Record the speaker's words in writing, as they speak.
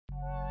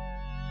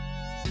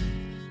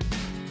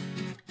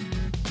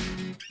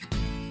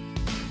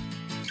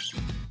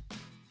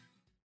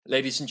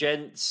Ladies and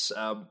gents,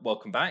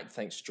 welcome back.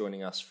 Thanks for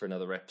joining us for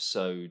another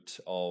episode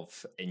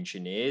of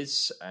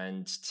Engineers.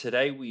 And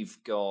today we've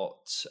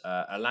got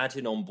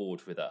Aladdin on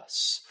board with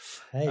us.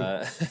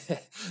 Hey.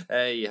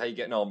 Hey, how you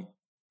getting on?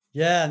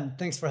 Yeah, and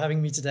thanks for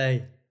having me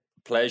today.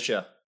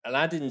 Pleasure.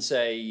 Aladdin's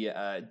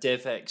a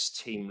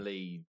DevX team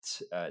lead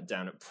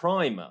down at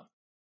Primer.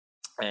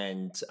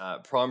 And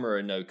Primer are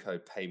a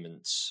no-code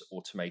payments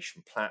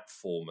automation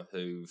platform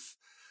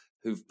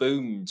who've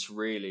boomed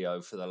really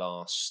over the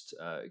last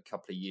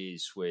couple of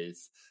years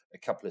with a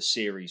couple of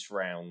series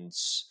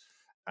rounds.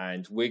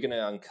 And we're going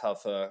to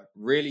uncover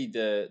really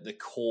the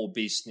core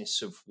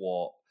business of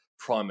what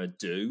Primer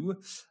do.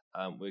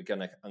 We're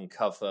going to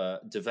uncover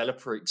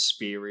developer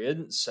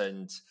experience,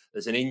 and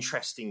there's an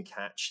interesting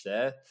catch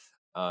there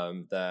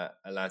that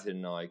Aladdin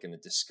and I are going to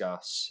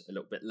discuss a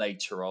little bit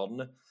later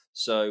on.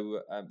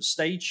 So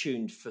stay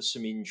tuned for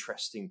some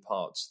interesting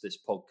parts of this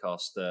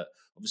podcast that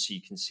obviously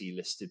you can see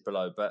listed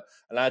below. But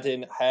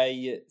Aladdin,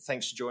 hey,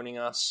 thanks for joining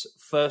us.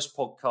 First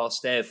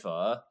podcast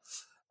ever.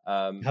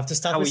 You have to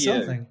start with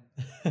something.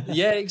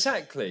 Yeah,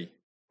 exactly.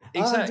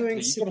 I'm doing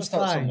You've super got to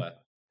start fine. somewhere.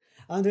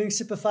 I'm doing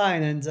super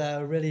fine. And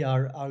really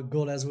our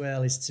goal as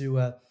well is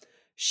to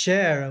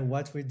share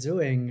what we're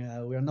doing.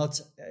 We're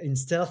not in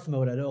stealth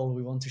mode at all.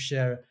 We want to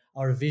share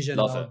our vision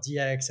about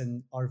DX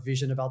and our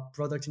vision about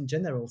product in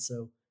general.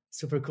 So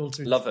super cool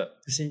to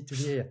be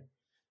here.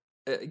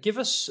 Give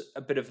us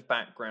a bit of a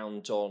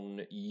background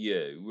on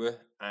you,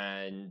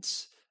 and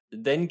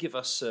then give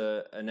us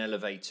an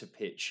elevator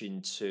pitch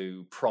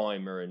into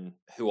Primer and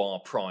who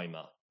are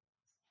Primer.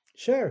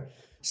 Sure.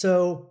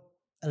 So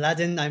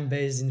Aladdin, I'm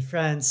based in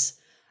France.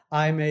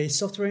 I'm a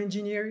software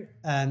engineer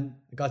and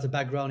I got a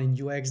background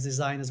in UX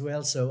design as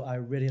well. So I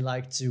really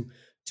like to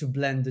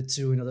blend the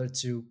two in order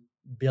to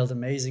build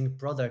amazing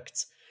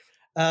products.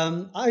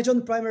 I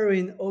joined Primer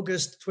in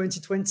August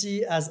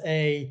 2020 as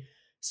a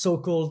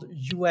so-called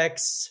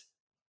UX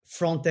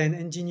front-end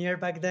engineer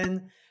back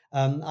then.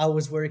 I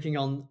was working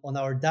on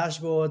our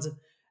dashboard,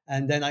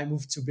 and then I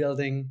moved to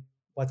building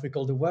what we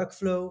call the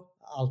workflow.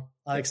 I'll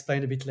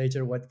explain a bit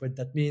later what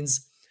that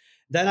means.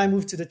 Then I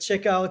moved to the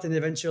checkout and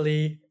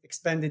eventually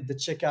expanded the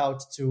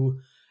checkout to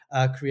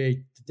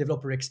create the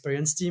developer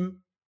experience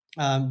team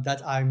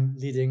that I'm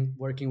leading,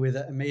 working with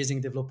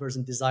amazing developers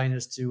and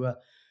designers to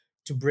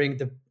bring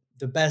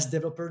the best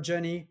developer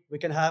journey we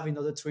can have in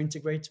order to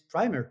integrate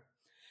Primer.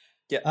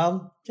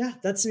 Yeah,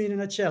 that's me in a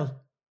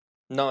nutshell.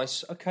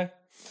 Nice. Okay.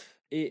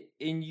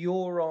 In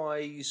your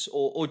eyes,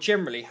 or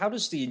generally, how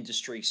does the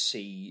industry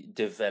see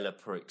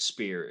developer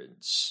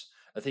experience?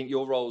 I think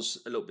your role's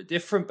a little bit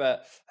different,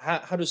 but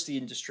how does the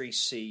industry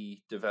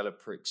see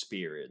developer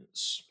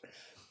experience?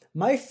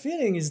 My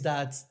feeling is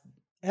that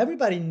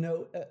everybody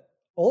know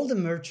all the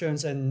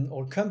merchants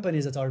or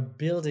companies that are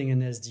building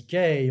an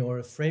SDK or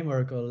a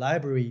framework or a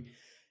library,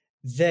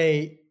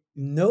 they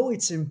know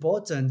it's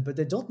important, but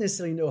they don't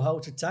necessarily know how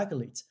to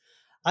tackle it.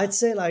 I'd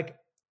say like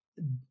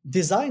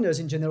designers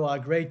in general are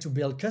great to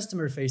build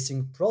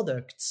customer-facing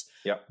products,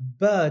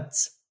 but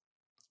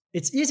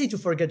it's easy to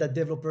forget that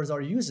developers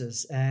are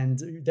users and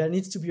there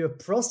needs to be a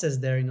process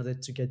there in order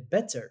to get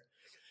better.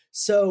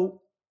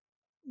 So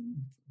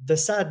the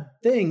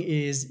sad thing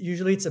is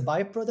usually it's a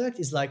byproduct.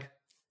 It's like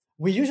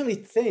we usually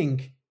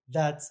think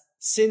that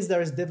since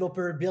there is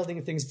developer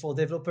building things for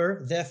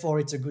developer, therefore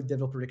it's a good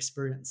developer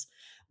experience.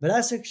 But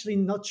that's actually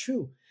not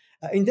true.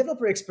 In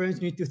developer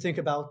experience, you need to think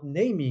about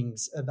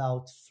namings,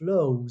 about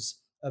flows,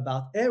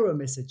 about error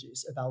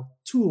messages, about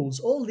tools,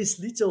 all these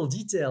little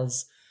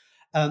details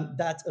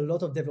that a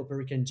lot of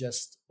developers can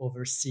just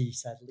oversee,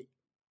 sadly.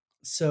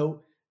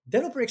 So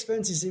developer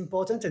experience is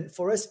important. And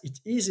for us, it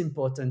is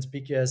important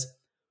because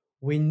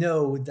we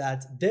know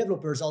that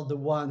developers are the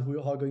ones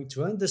who are going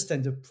to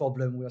understand the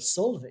problem we're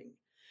solving.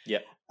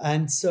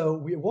 And so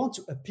we want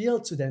to appeal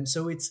to them.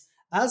 So it's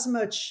as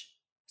much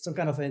some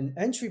kind of an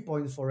entry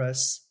point for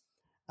us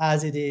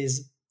as it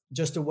is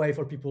just a way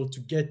for people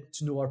to get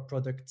to know our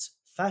product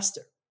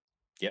faster.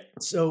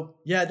 So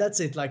yeah,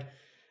 that's it. Like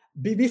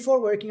before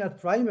working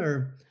at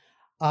Primer,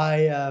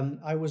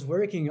 I was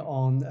working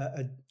on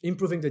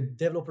improving the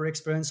developer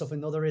experience of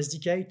another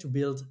SDK to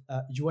build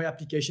a UI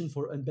application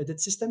for embedded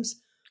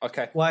systems.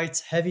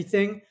 Quite heavy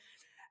thing.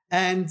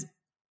 And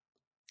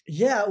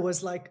yeah, I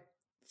was like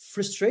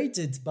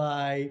frustrated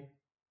by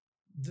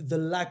the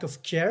lack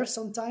of care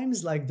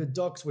sometimes. Like the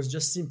docs was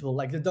just simple.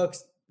 Like the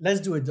docs,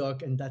 let's do a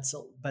doc and that's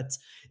all. But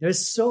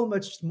there's so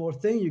much more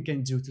thing you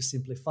can do to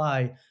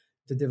simplify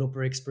the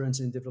developer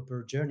experience and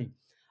developer journey.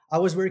 I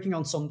was working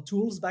on some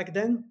tools back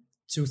then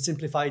to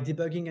simplify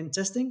debugging and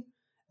testing.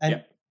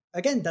 And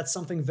again, that's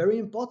something very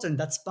important.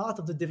 That's part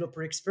of the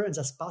developer experience.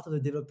 That's part of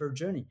the developer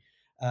journey.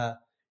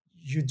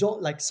 You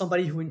don't like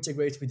somebody who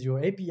integrates with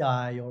your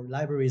API or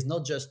library is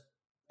not just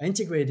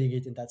integrating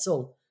it and that's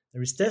all.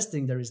 There is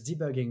testing, there is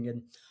debugging,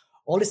 and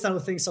all these kind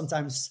of things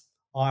sometimes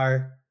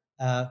are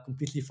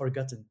completely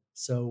forgotten.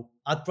 So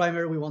at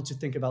Primer, we want to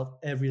think about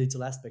every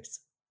little aspect.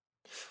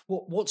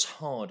 What's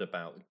hard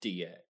about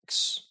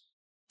DX?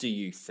 do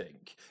you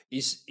think?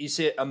 Is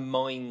it a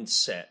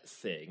mindset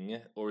thing,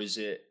 or is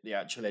it the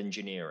actual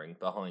engineering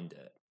behind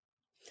it?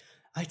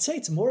 I'd say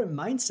it's more a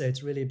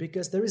mindset, really,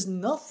 because there is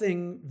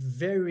nothing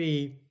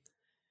very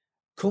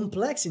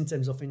complex in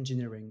terms of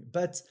engineering,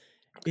 but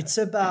Okay. it's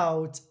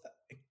about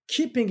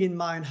keeping in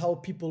mind how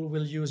people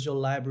will use your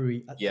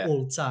library at Yeah.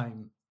 all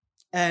time.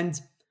 And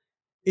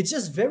it's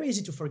just very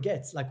easy to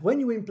forget. Like when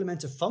you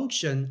implement a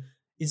function,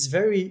 it's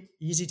very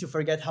easy to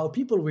forget how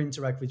people will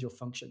interact with your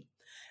function.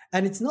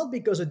 And it's not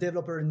because a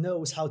developer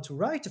knows how to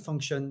write a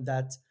function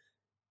that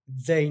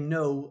they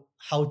know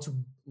how to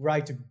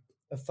write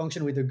a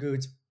function with a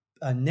good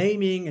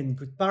naming and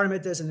good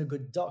parameters and a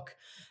good doc.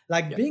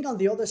 Like Yeah. being on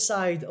the other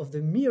side of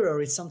the mirror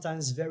is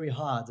sometimes very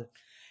hard.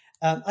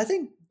 I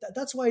think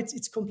that's why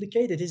it's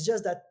complicated. It's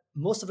just that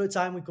most of the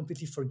time we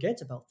completely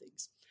forget about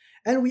things.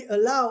 And we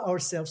allow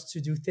ourselves to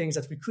do things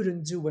that we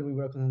couldn't do when we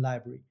work on a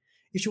library.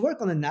 If you work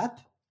on an app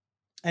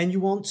and you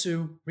want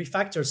to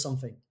refactor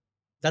something,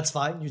 that's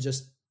fine. You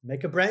just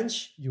make a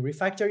branch, you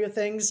refactor your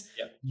things,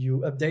 Yeah. you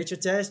update your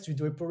test, you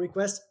do a pull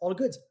request, all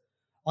good.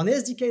 On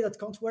SDK, that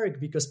can't work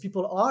because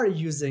people are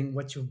using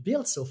what you've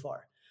built so far.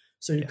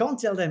 So you Yeah. can't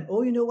tell them,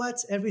 oh, you know what?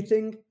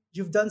 Everything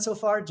you've done so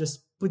far,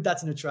 just put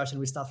that in the trash and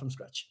we start from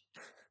scratch.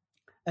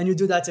 And you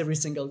do that every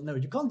single, no,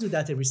 you can't do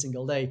that every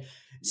single day. Yeah.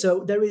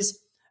 So there is,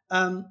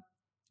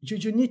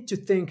 you need to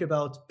think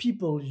about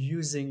people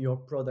using your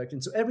product.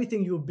 And so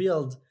everything you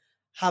build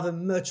have a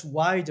much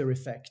wider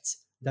effect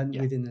than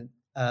Yeah. within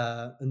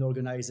an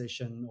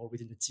organization or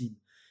within a team.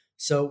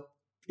 So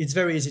it's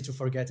very easy to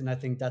forget. And I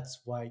think that's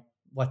why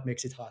what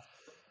makes it hard.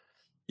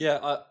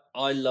 Yeah,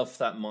 I love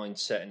that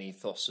mindset and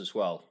ethos as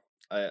well.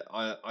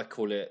 I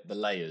call it the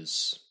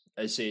layers,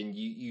 as in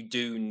you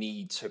do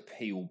need to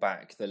peel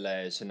back the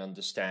layers and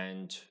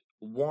understand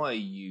why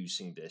you're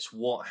using this.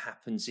 What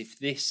happens if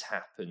this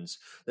happens?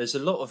 There's a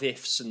lot of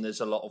ifs and there's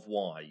a lot of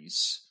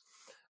whys.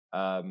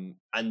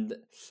 And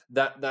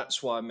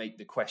that's why I make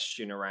the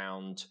question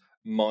around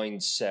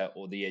mindset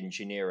or the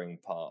engineering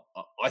part.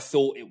 I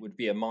thought it would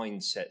be a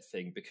mindset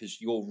thing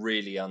because you're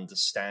really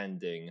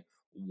understanding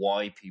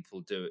why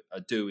people are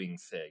doing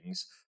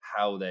things,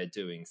 how they're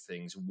doing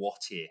things,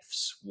 what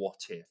ifs,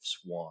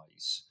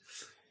 whys.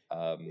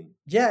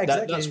 Yeah,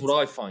 That's exactly.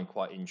 what I find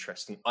quite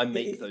interesting. I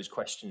make It, those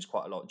questions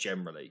quite a lot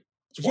generally.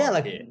 That's why yeah, I'm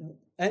like, here.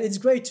 and it's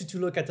great to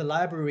look at the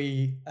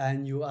library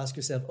and you ask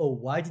yourself, oh,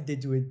 why did they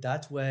do it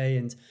that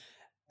way?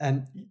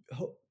 And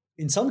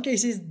in some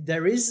cases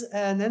there is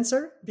an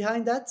answer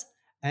behind that,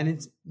 and in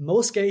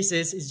most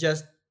cases it's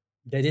just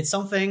they did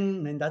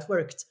something and that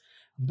worked.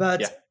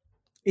 But Yeah,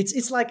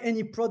 it's like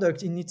any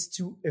product, it needs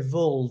to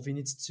evolve,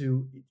 it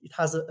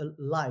has a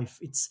life.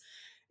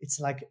 It's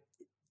like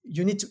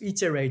you need to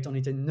iterate on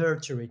it and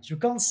nurture it. You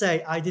can't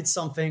say I did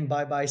something,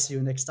 bye bye, see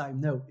you next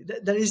time. No,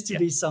 there needs to yeah,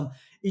 be some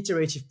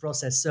iterative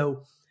process.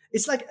 So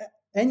it's like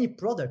any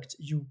product.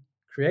 You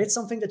create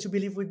something that you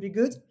believe would be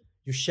good,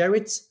 you share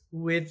it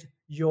with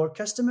your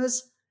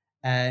customers,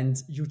 and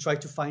you try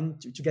to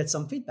to get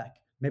some feedback.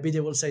 Maybe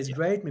they will say it's yeah,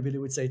 great, maybe they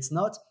would say it's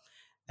not.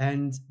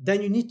 And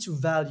then you need to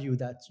value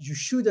that. You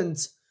shouldn't,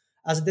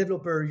 as a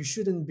developer, you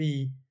shouldn't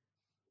be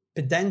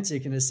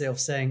pedantic in a way of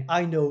saying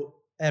I know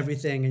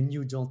everything and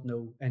you don't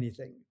know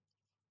anything.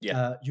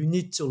 yeah. You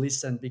need to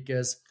listen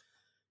because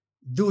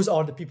those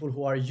are the people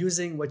who are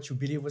using what you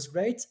believe was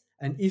great.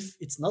 And if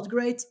it's not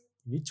great,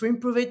 you need to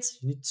improve it.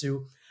 You need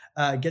to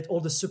get all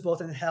the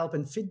support and help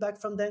and feedback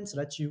from them so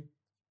that you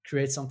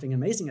create something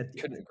amazing at the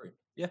end. Couldn't agree.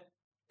 Yeah,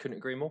 couldn't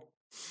agree more.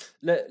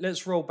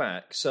 Let's roll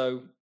back.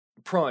 So,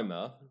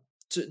 Primer.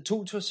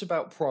 Talk to us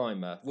about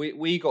Primer.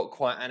 We got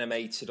quite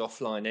animated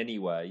offline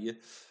anyway,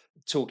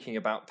 talking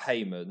about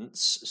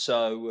payments.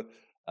 So,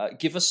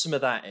 give us some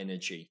of that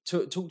energy.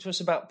 Talk to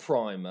us about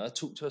Primer.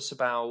 Talk to us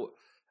about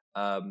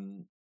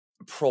um,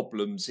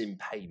 problems in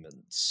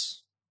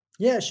payments.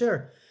 Yeah,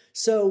 sure.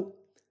 So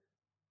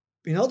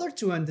in order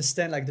to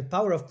understand like the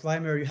power of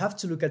Primer, you have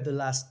to look at the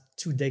last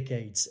 2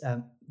 decades.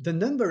 The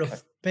number Okay.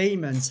 of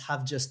payments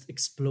have just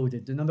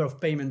exploded. The number of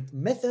payment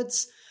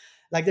methods,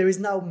 like there is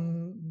now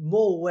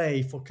more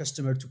way for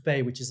customer to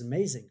pay, which is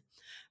amazing.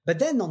 But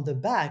then on the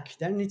back,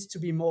 there needs to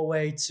be more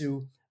way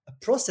to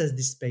process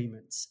these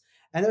payments.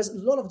 And there's a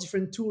lot of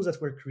different tools that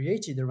were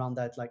created around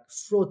that, like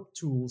fraud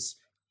tools,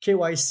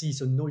 KYC,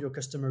 so know your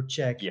customer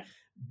check, Yeah.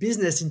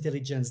 business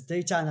intelligence,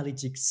 data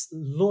analytics,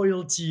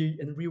 loyalty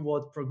and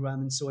reward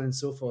program, and so on and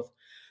so forth.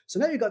 So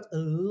now you got a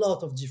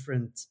lot of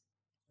different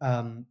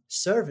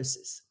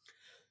services.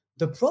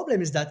 The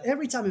problem is that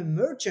every time a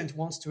merchant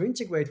wants to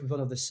integrate with one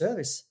of the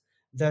service,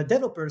 the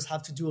developers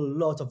have to do a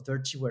lot of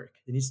dirty work.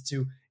 They need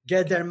to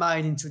get Okay. their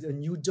mind into a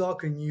new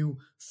doc, a new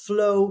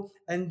flow,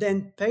 and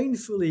then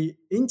painfully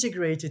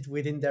integrate it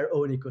within their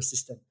own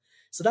ecosystem.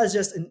 So that's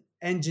just an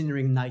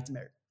engineering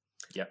nightmare.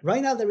 Yeah.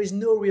 Right now, there is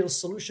no real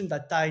solution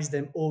that ties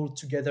them all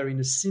together in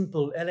a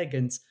simple,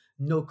 elegant,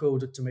 no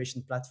code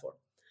automation platform.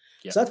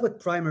 Yeah. So that's what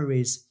Primer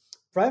is.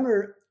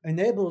 Primer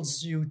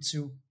enables you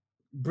to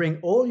bring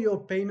all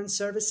your payment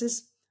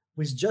services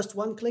with just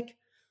one click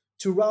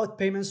to route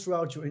payments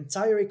throughout your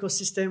entire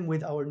ecosystem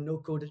with our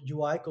no-code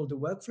UI called the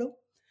workflow.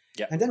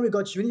 Yeah. And then we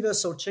got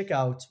Universal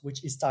Checkout,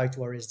 which is tied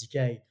to our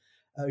SDK.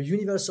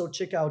 Universal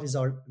Checkout is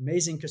our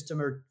amazing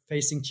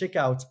customer-facing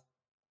checkout,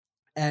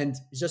 and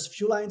it's just a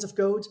few lines of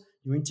code.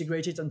 You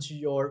integrate it onto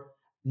your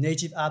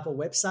native app or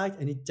website,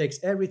 and it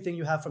takes everything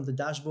you have from the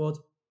dashboard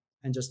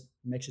and just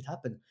makes it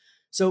happen.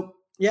 So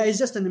yeah, it's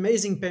just an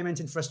amazing payment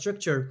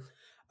infrastructure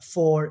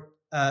for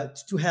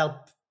to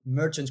help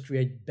merchants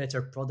create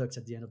better products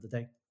at the end of the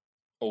day.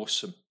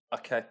 Awesome.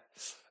 Okay.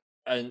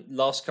 And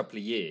last couple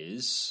of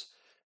years,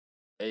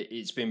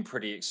 it's been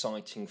pretty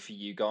exciting for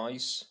you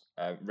guys,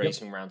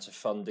 raising rounds of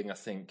funding. I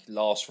think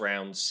last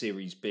round,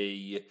 Series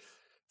B,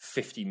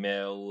 50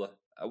 mil.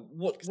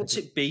 What's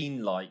it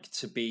been like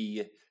to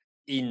be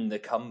in the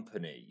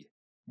company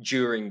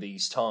during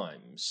these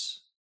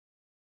times?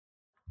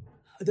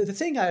 The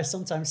thing I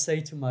sometimes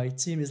say to my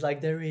team is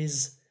like there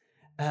is,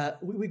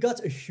 we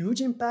got a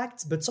huge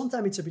impact, but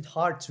sometimes it's a bit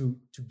hard to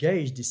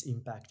gauge this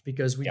impact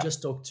because we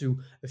just talk to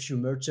a few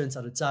merchants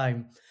at a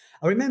time.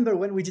 I remember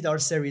when we did our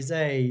Series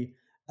A,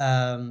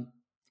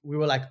 we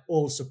were like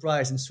all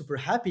surprised and super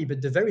happy.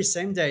 But the very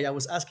same day, I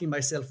was asking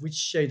myself which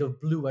shade of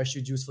blue I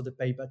should use for the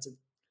pay button.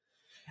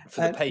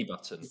 For the pay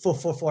button?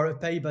 For a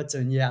pay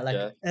button,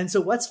 yeah. And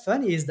so what's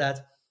funny is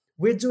that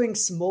we're doing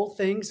small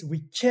things. We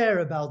care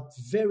about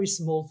very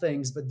small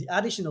things, but the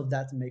addition of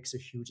that makes a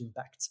huge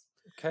impact.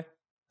 Okay.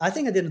 I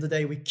think at the end of the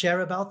day, we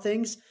care about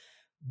things,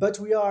 but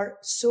we are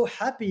so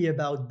happy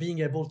about being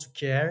able to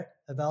care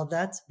about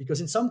that,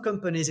 because in some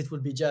companies, it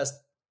would be just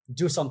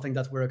do something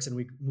that works and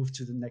we move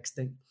to the next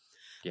thing.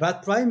 Yeah. But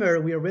at Primer,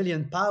 we are really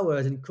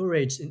empowered,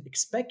 encouraged, and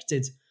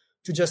expected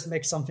to just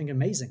make something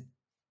amazing.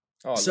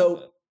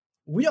 So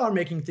we are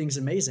making things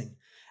amazing.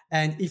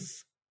 And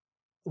if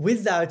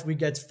with that, we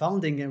get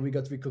funding and we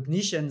got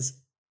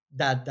recognitions,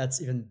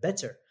 that's even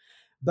better.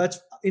 But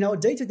in our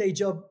day-to-day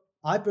job,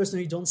 I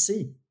personally don't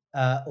see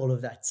all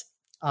of that.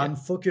 I'm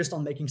focused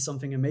on making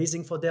something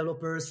amazing for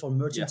developers, for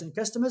merchants and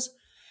customers.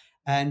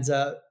 And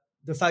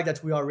the fact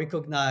that we are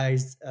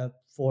recognized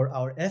for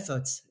our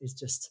efforts is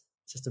just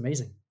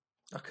amazing.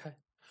 Okay.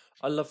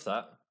 I love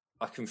that.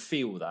 I can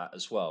feel that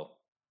as well,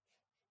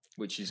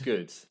 which is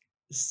good.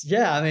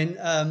 Yeah, I mean,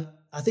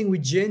 I think we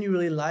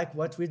genuinely like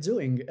what we're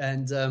doing.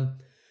 And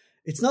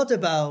it's not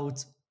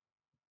about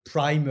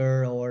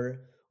Primer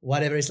or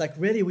whatever. It's like,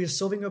 really, we're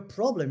solving a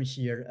problem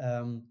here,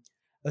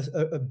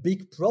 a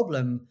big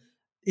problem.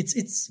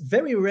 It's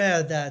very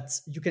rare that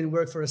you can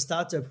work for a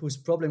startup whose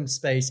problem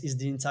space is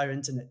the entire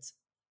internet.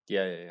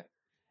 Yeah.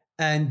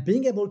 And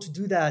being able to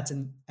do that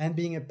and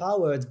being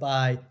empowered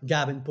by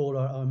Gab and Paul,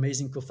 our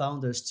amazing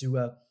co-founders,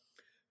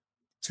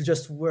 to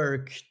just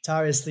work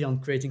tirelessly on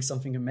creating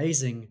something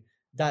amazing,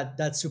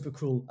 that's super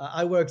cool.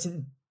 I worked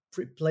in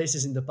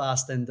places in the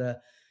past, and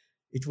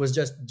it was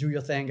just do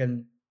your thing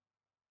and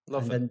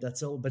then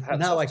that's all. But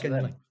now I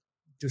can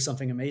do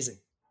something amazing.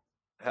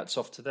 Hats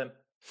off to them.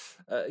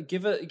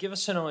 Give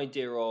us an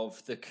idea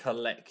of the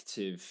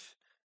collective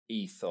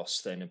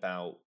ethos then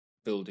about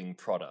building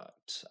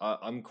product.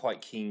 I'm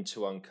quite keen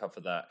to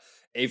uncover that.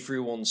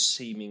 Everyone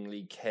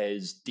seemingly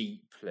cares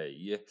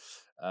deeply.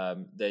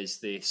 There's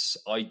this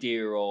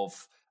idea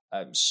of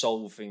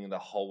solving the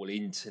whole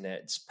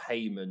internet's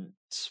payment,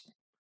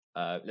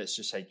 let's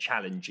just say,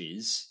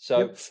 challenges.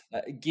 So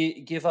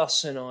give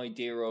us an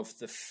idea of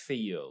the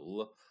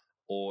feel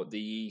or the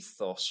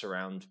ethos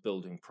around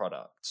building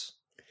product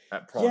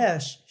at Primer. Yeah,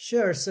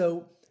 sure.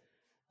 So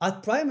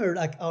at Primer,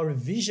 like our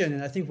vision,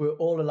 and I think we're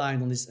all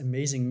aligned on this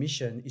amazing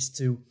mission, is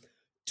to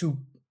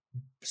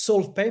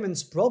solve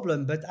payments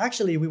problem, but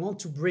actually we want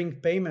to bring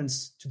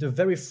payments to the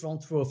very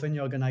front row of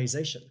any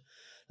organization.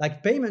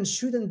 Like payments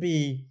shouldn't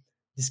be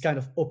this kind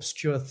of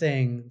obscure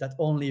thing that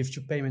only a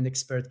few payment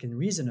expert can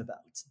reason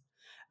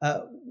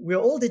about. We're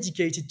all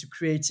dedicated to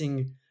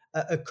creating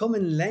a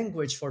common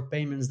language for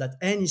payments that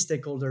any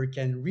stakeholder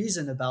can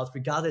reason about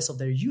regardless of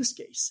their use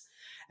case.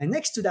 And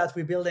next to that,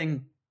 we're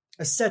building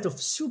a set of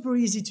super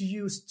easy to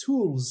use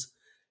tools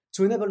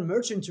to enable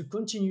merchants to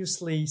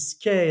continuously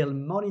scale,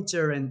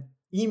 monitor, and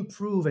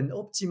improve and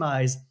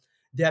optimize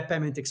their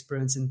payment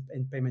experience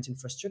and payment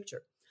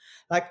infrastructure.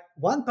 Like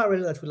one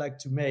parallel that we like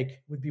to make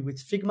would be with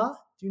Figma.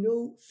 Do you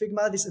know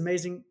Figma, this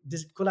amazing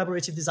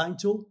collaborative design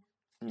tool?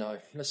 No,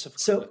 let's have a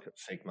quick look at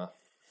Figma.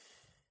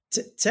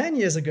 10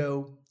 years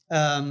ago,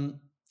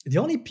 the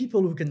only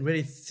people who can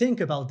really think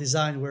about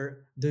design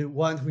were the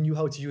one who knew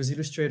how to use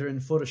Illustrator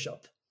and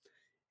Photoshop.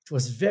 It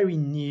was very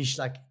niche,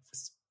 like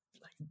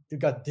you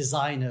got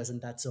designers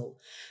and that's all.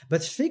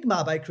 But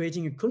Figma, by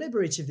creating a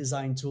collaborative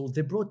design tool,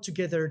 they brought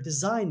together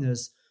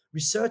designers,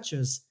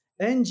 researchers,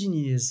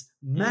 engineers,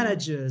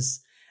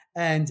 managers,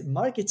 and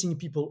marketing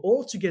people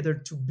all together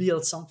to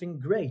build something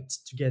great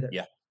together.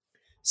 Yeah.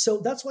 So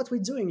that's what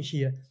we're doing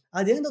here.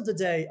 At the end of the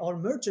day, our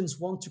merchants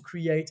want to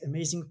create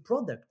amazing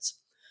products.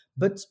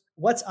 But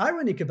what's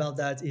ironic about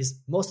that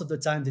is most of the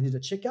time they need a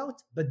checkout,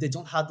 but they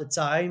don't have the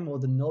time or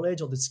the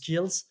knowledge or the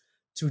skills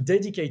to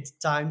dedicate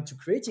time to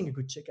creating a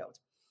good checkout.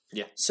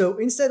 Yeah. So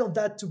instead of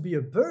that to be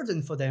a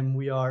burden for them,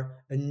 we are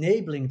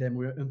enabling them,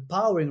 we're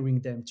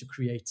empowering them to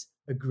create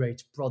a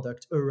great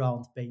product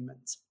around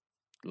payments.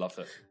 Love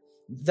it.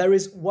 There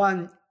is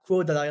one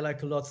quote that I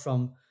like a lot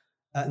from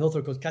an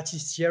author called Katy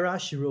Sierra.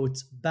 She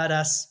wrote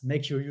 "Badass,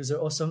 make your user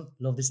awesome."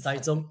 Love this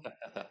title.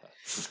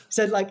 She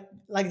said like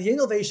the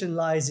innovation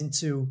lies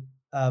into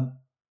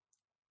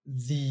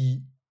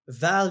the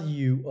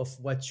value of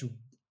what you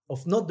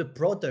of not the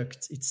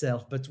product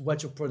itself, but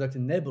what your product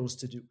enables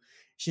to do.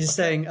 She's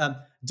Okay. saying,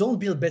 don't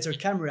build better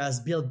cameras,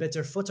 build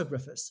better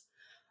photographers.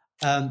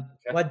 Okay.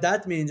 What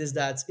that means is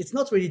that it's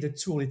not really the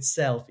tool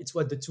itself, it's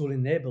what the tool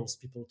enables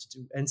people to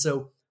do. And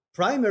so,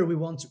 Primer, we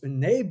want to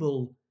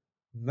enable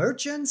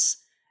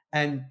merchants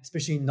and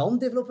especially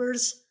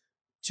non-developers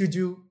to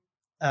do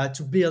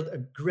to build a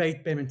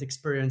great payment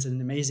experience and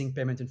an amazing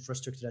payment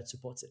infrastructure that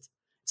supports it.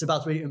 It's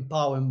about really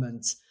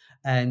empowerment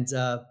and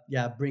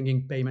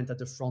bringing payment at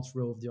the front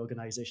row of the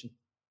organization.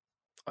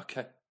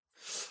 Okay.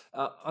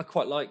 I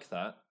quite like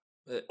that.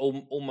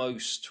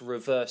 Almost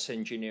reverse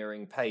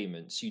engineering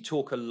payments. You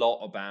talk a lot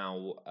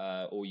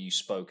about, or you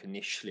spoke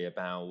initially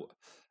about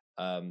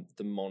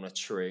the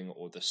monitoring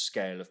or the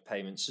scale of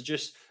payments. So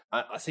just,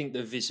 I think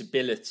the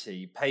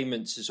visibility,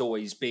 payments has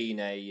always been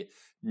a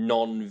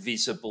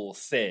non-visible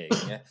thing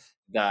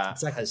that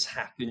Exactly. has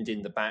happened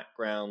in the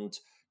background.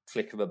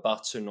 Click of a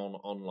button on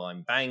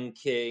online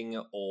banking,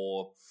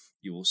 or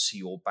you will see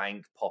your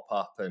bank pop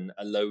up and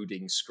a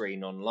loading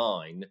screen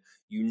online.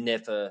 You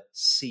never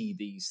see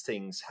these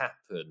things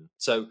happen.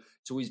 So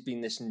it's always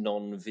been this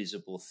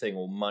non-visible thing,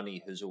 or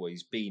money has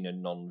always been a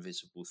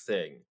non-visible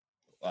thing,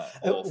 or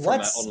from an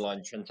What's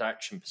online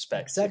transaction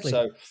perspective. exactly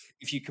So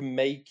if you can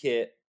make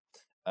it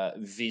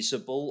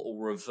visible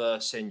or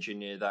reverse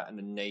engineer that and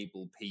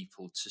enable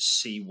people to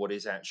see what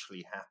is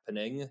actually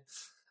happening,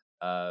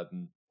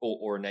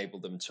 or enable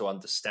them to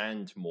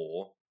understand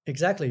more,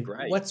 Exactly.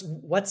 great.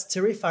 What's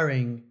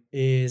terrifying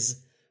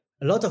is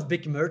a lot of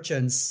big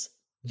merchants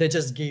they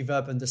just give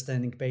up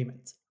understanding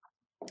payment.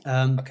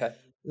 Um, Okay.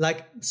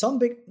 like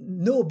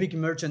no big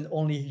merchant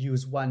only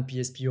use one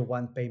PSP or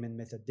one payment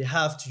method. They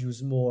have to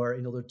use more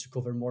in order to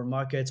cover more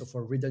markets or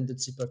for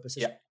redundancy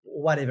purposes, Yeah.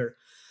 whatever.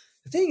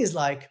 The thing is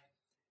like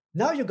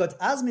now you got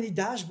as many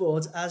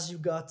dashboards as you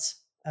got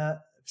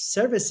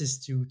services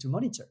to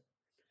monitor.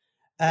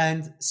 Yeah.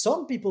 And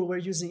some people were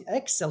using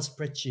Excel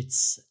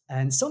spreadsheets.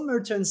 And some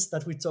merchants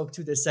that we talked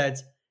to, they said,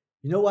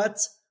 you know what?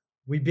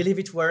 We believe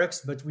it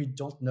works, but we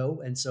don't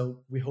know. And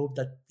so we hope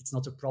that it's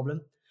not a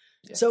problem.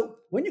 Yeah. So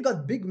when you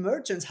got big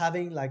merchants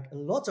having like a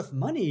lot of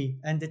money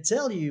and they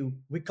tell you,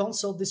 we can't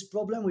solve this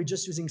problem, we're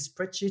just using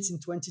spreadsheets in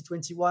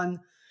 2021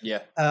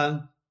 Yeah.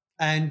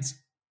 and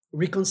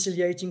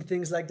reconciliating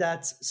things like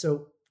that.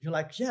 So you're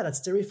like, yeah,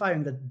 that's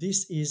terrifying that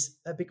this is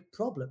a big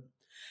problem.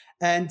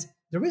 And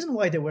the reason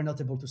why they were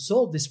not able to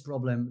solve this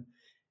problem,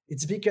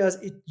 it's because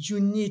you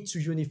need to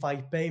unify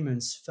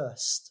payments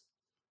first.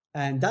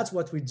 And that's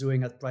what we're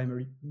doing at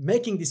Primary,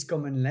 making this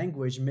common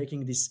language,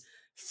 making this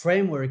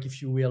framework,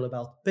 if you will,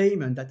 about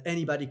payment that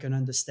anybody can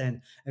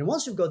understand. And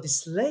once you've got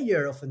this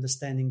layer of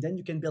understanding, then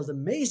you can build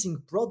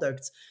amazing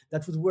products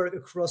that would work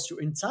across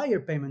your entire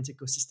payment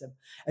ecosystem.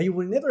 And you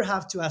will never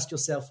have to ask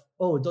yourself,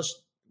 oh,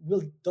 does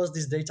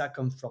this data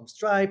come from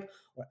Stripe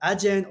or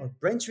Adyen or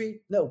Braintree?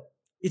 No,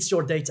 it's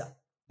your data.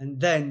 And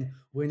then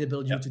we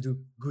enable you Yeah. to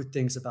do good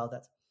things about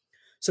that.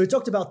 So we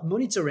talked about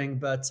monitoring,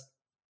 but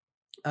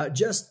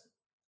just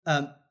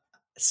um,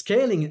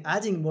 scaling,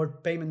 adding more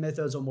payment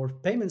methods or more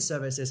payment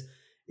services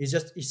is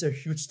a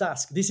huge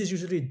task. This is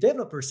usually a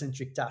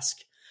developer-centric task,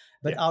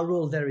 but Yeah. our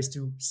role there is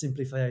to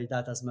simplify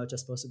that as much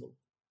as possible.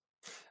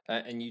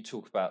 And you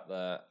talk about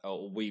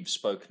or we've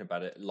spoken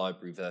about it,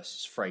 library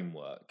versus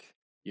framework.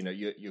 You know,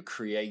 you're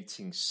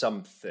creating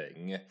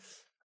something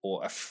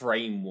or a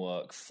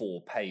framework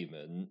for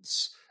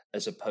payments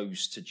as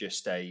opposed to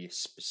just a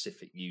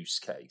specific use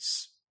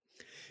case.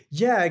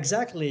 Yeah,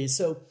 exactly.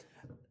 So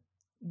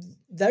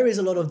there is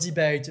a lot of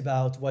debate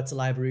about what's a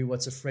library,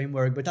 what's a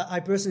framework, but I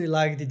personally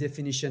like the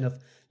definition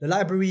of the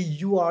library.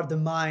 You are the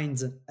mind,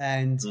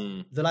 and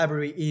Mm. the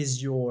library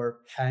is your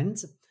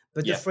hand.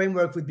 But the Yeah.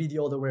 framework would be the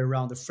other way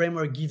around. The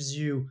framework gives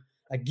you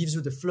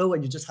the flow,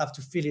 and you just have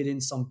to fill it in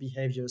some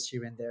behaviors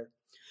here and there.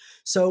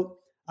 So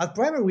at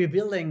Primer, we're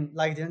building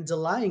like the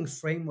underlying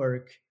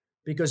framework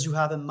because you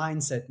have a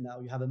mindset now.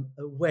 You have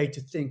a way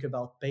to think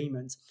about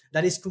payments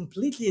that is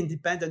completely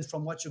independent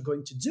from what you're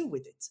going to do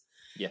with it.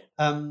 Yeah.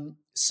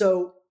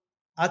 So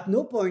at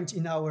no point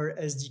in our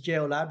SDK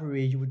or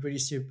library you would really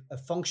see a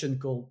function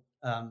called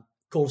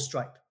call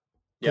Stripe,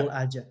 call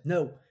Yeah. Adyen.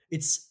 No,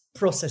 it's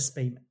process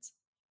payment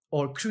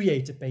or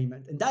create a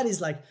payment, and that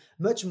is like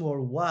much more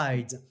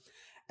wide,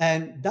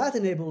 and that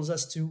enables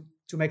us to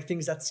make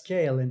things at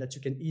scale and that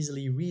you can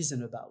easily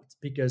reason about,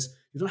 because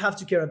you don't have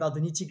to care about the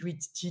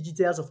nitty-gritty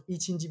details of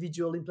each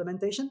individual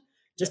implementation.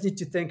 Just need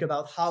to think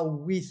about how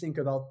we think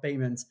about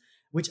payments,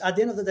 which at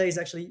the end of the day is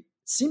actually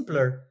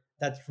simpler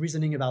than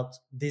reasoning about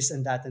this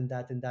and that and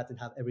that and that and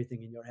have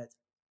everything in your head.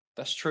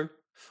 That's true.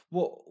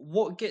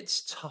 What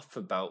gets tough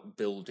about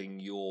building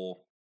your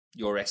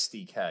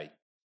SDK?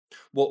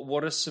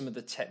 What are some of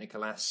the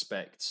technical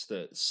aspects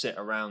that sit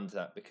around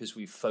that because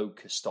we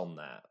focused on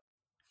that?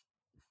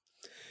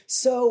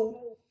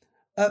 So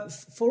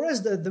for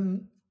us,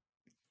 the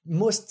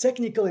most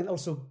technical and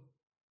also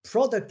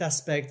product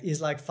aspect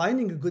is like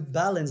finding a good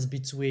balance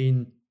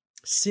between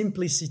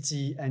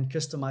simplicity and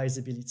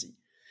customizability.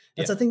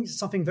 That's, Yeah. I think,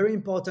 something very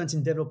important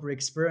in developer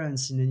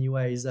experience in any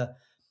way is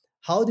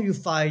how do you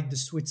find the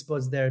sweet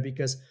spots there?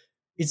 Because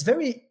it's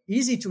very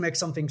easy to make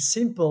something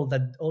simple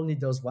that only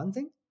does one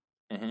thing.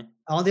 Hmm.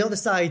 On the other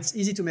side, it's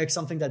easy to make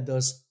something that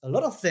does a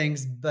lot of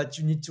things, but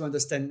you need to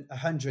understand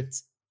 100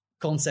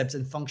 concepts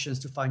and functions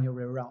to find your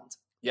way around.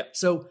 Yeah.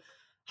 So,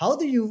 how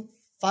do you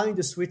find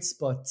the sweet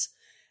spot?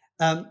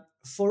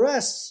 For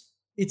us,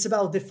 it's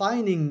about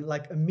defining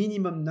like a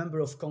minimum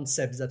number of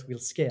concepts that will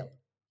scale.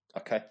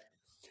 Okay.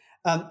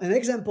 An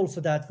example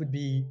for that would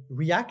be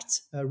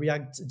React.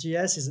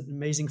 React.js is an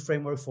amazing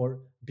framework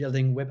for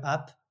building web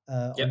app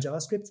Yeah. on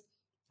JavaScript,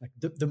 like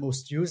the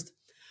most used.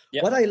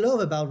 Yeah. What I love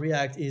about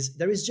React is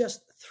there is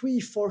just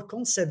 3-4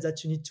 concepts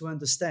that you need to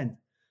understand.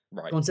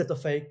 Right. Concept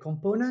of a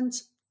component,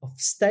 of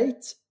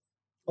state,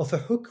 of a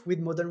hook with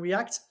modern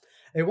React.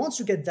 And once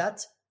you get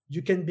that,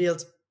 you can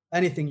build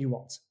anything you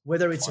want,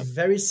 whether it's Fine. a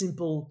very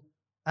simple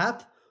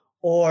app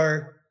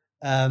or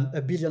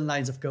a billion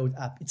lines of code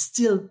app. It's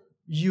still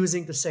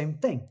using the same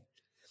thing.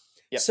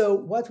 Yep. So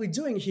what we're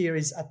doing here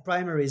is at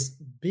Primer is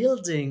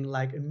building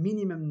like a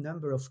minimum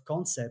number of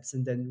concepts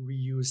and then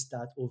reuse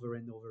that over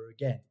and over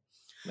again.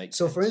 Makes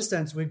so sense. for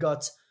instance, we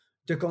got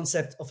the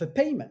concept of a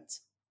payment.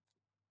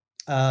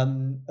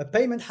 A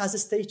payment has a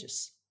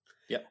status.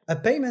 Yep. A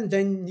payment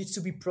then needs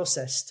to be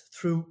processed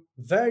through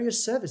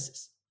various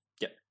services.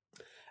 Yep.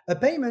 A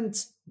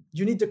payment,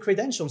 you need the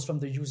credentials from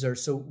the user.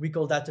 So we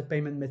call that a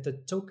payment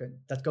method token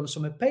that comes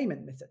from a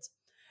payment method.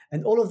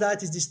 And all of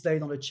that is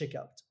displayed on the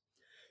checkout.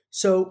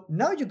 So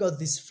now you got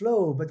this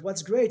flow, but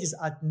what's great is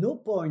at no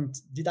point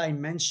did I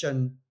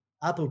mention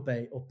Apple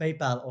Pay or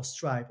PayPal or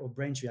Stripe or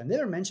Braintree. I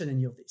never mentioned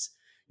any of these.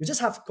 You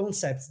just have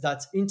concepts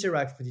that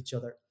interact with each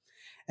other.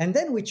 And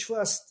then we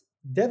trust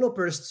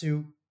developers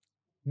to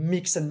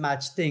mix and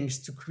match things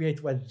to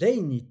create what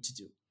they need to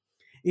do.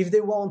 If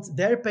they want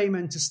their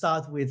payment to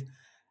start with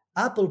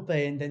Apple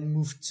Pay and then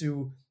move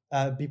to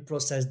be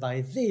processed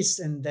by this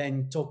and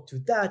then talk to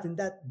that and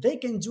that, they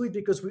can do it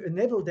because we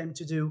enable them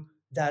to do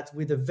that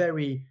with a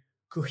very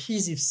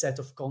cohesive set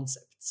of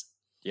concepts.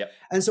 Yeah.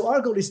 And so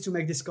our goal is to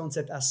make this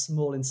concept as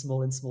small and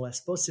small and small as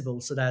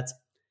possible so that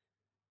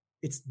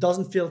it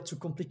doesn't feel too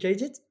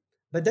complicated.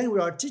 But then we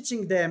are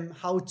teaching them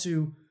how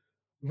to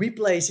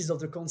replace this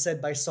other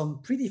concept by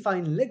some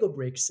predefined Lego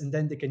bricks, and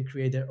then they can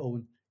create their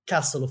own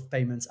castle of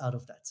payments out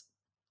of that.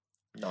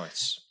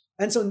 Nice.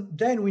 And so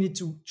then we need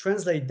to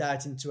translate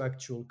that into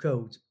actual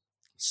code.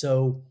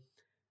 So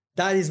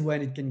that is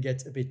when it can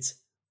get a bit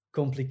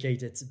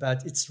complicated,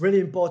 but it's really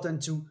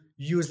important to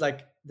use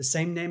like the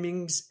same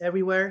namings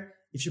everywhere.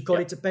 If you call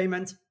it a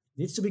payment, it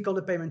needs to be called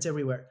a payment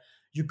everywhere.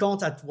 You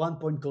can't at one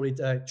point call it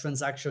a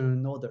transaction or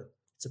another.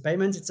 It's a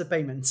payment, it's a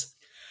payment.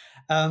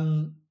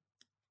 And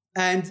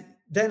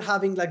then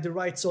having like the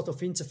right sort of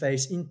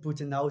interface,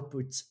 input and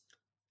output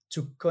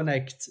to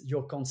connect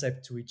your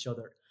concept to each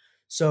other.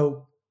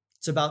 So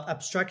it's about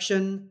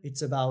abstraction,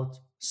 it's about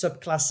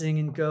subclassing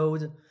in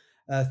code,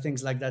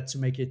 things like that to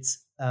make it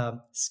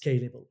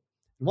scalable.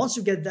 And once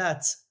you get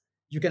that,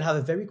 you can have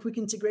a very quick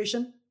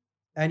integration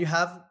and you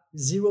have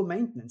zero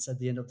maintenance at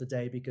the end of the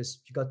day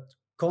because you got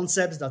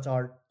concepts that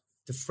are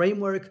the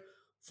framework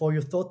for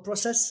your thought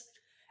process.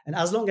 And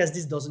as long as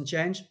this doesn't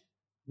change,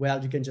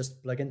 well, you can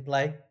just plug and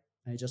play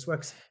and it just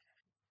works.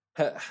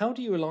 How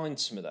do you align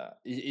some of that?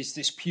 Is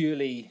this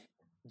purely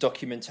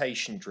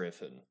documentation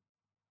driven?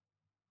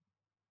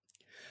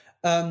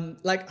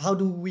 Like, how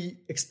do we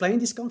explain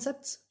these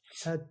concepts?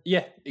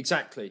 Yeah,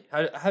 exactly.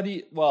 How do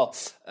you,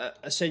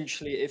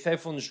 essentially, if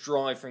everyone's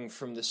driving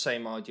from the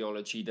same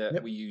ideology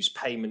that we use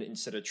payment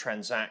instead of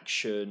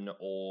transaction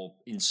or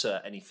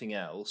insert anything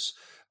else,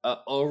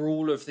 are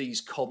all of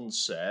these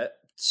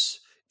concepts,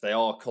 they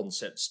are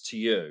concepts to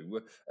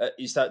you,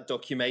 is that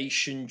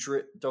documentation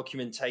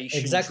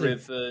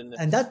driven?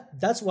 And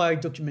that's why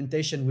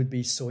documentation would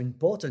be so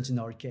important in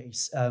our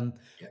case.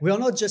 We are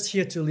not just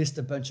here to list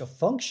a bunch of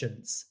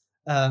functions.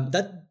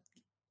 That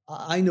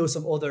I know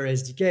some other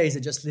SDKs, they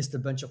just list a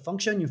bunch of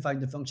functions, you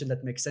find the function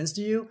that makes sense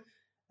to you,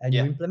 and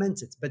you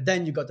implement it. But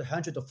then you got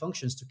 100 of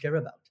functions to care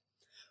about.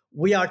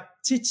 We are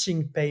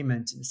teaching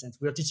payment in a sense.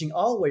 We are teaching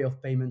our way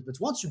of payment, but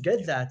once you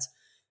get that,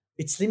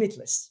 it's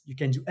limitless. You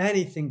can do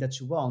anything that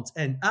you want.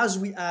 And as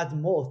we add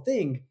more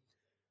things,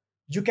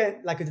 you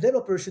can, like a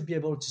developer should be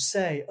able to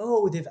say,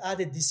 oh, they've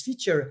added this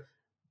feature.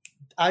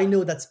 I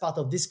know that's part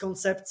of this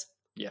concept.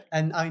 Yeah.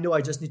 And I know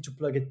I just need to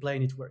plug and play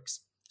and it works.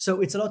 So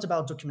it's a lot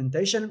about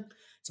documentation.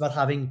 It's about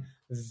having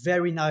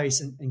very nice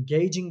and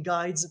engaging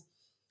guides.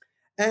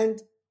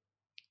 And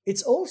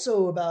it's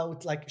also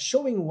about like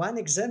showing one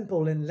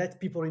example and let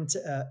people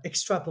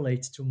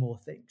extrapolate to more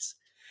things.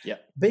 Yeah.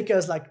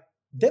 Because like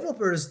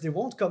developers, they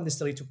won't come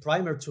necessarily to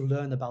Primer to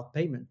learn about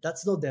payment.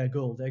 That's not their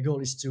goal. Their goal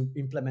is to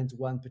implement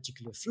one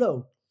particular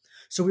flow.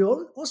 So we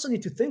also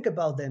need to think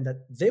about them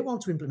that they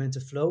want to implement a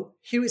flow.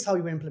 Here is how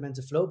you implement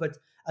a flow. But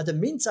at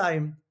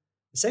the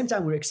same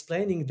time, we're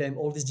explaining them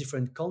all these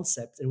different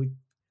concepts, and we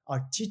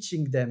are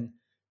teaching them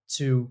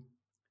to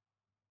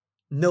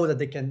know that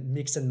they can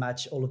mix and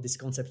match all of these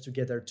concepts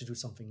together to do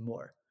something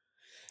more.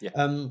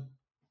 Yeah.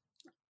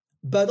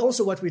 But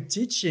also what we're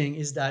teaching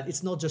is that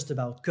it's not just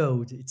about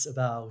code, it's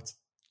about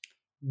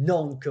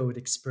non-code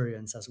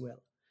experience as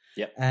well.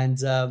 Yeah. And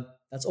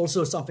that's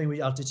also something we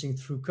are teaching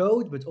through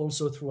code, but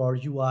also through our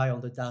UI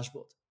on the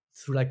dashboard,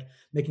 through like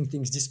making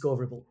things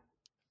discoverable.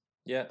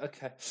 Yeah.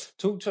 Okay.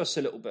 Talk to us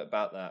a little bit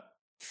about that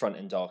front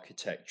end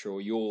architecture, or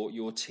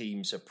your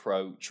team's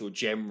approach, or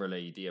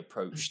generally the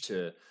approach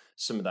to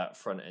some of that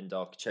front end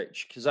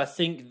architecture, because I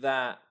think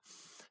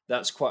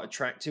that's quite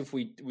attractive.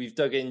 We've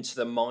dug into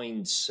the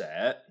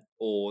mindset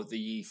or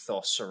the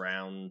ethos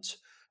around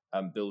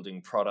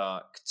building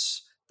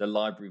products, the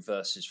library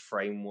versus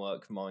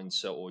framework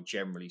mindset, or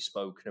generally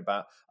spoken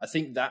about. I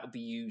think that would be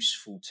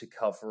useful to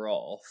cover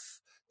off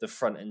the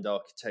front end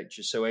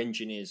architecture, so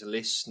engineers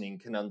listening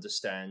can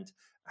understand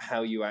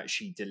how you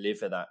actually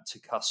deliver that to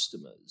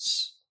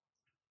customers.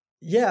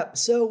 Yeah.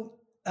 So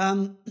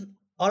our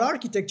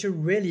architecture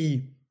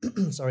really,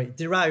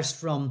 derives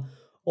from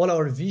all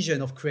our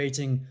vision of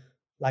creating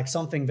like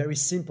something very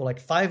simple, like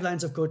 5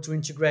 lines of code to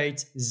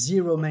integrate,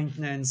 zero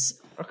maintenance,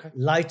 Okay.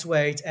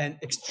 lightweight, and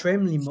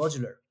extremely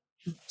modular.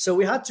 So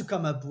we had to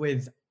come up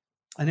with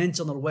an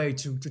internal way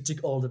to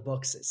tick all the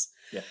boxes.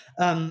 Yeah.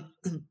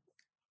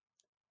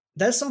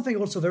 That's something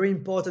also very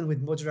important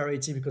with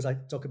modularity, because I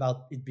talk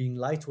about it being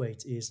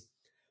lightweight, is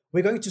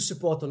we're going to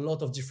support a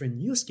lot of different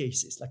use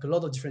cases, like a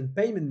lot of different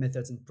payment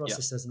methods and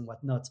processes and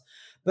whatnot.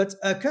 But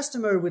a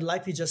customer will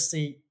likely just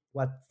see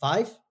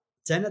 5,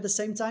 10 at the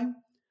same time.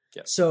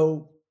 Yeah.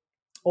 So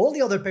all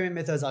the other payment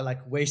methods are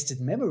like wasted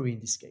memory in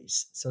this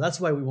case. So that's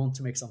why we want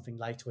to make something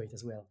lightweight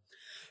as well.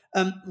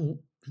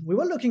 We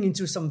were looking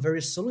into some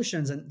various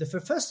solutions, and the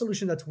first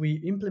solution that we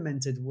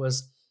implemented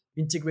was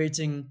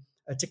integrating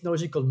a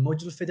technology called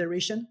Module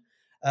Federation,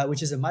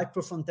 which is a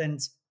micro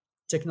front-end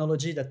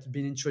technology that's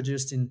been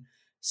introduced in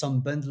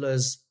some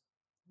bundlers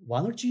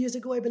 1 or 2 years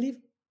ago, I believe.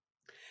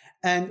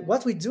 And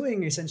what we're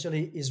doing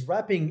essentially is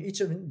wrapping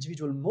each of the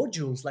individual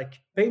modules,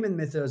 like payment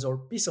methods or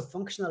piece of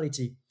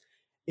functionality,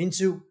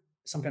 into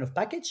some kind of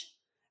package.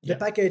 The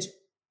package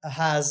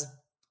has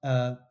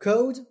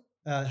code,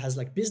 has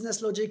like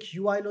business logic,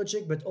 UI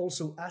logic, but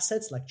also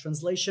assets like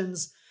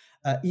translations,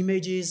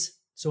 images,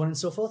 so on and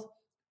so forth.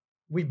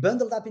 We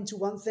bundle that into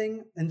one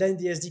thing, and then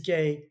the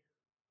SDK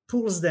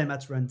pulls them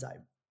at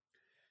runtime.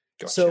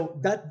 Gotcha. So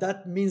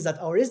that means that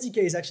our SDK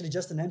is actually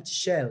just an empty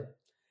shell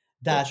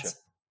that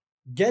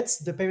gets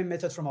the payment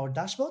method from our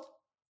dashboard,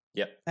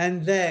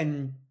 and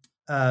then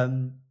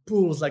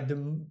pulls like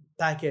the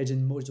package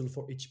and module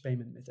for each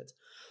payment method.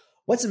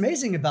 What's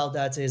amazing about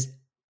that is,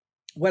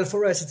 well,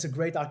 for us, it's a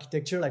great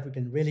architecture. Like we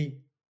can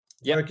really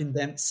work in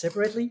them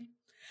separately.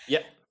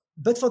 Yeah.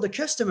 But for the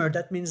customer,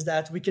 that means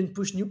that we can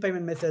push new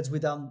payment methods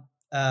without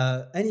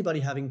anybody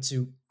having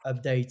to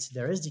update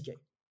their SDK.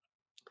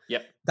 Yeah.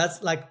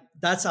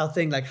 That's our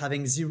thing, like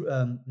having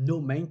no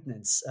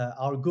maintenance.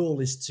 Our goal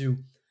is to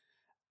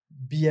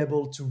be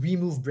able to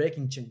remove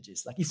breaking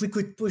changes. Like if we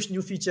could push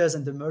new features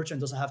and the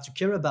merchant doesn't have to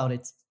care about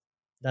it,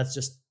 that's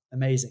just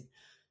amazing.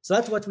 So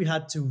that's what we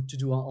had to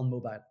do on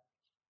mobile.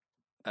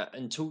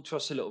 And talk to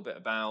us a little bit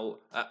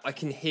about, I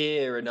can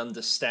hear and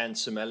understand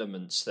some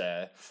elements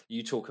there.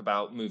 You talk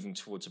about moving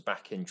towards a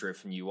back-end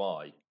driven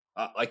UI.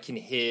 I can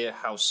hear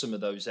how some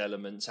of those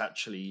elements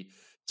actually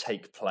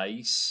take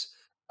place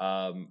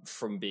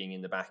from being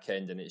in the back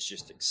end, and it's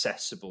just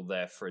accessible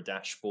there for a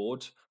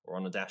dashboard or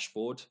on a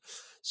dashboard.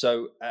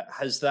 So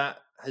has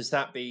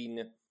that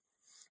been...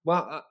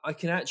 Well, I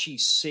can actually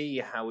see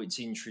how it's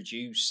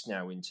introduced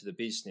now into the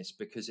business,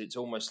 because it's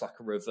almost like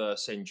a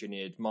reverse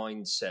engineered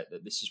mindset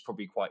that this is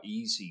probably quite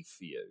easy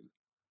for you.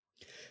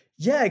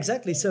 Yeah,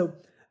 exactly. So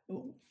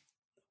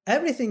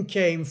everything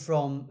came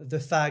from the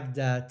fact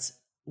that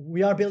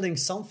we are building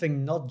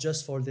something not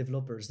just for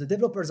developers. The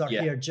developers are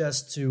here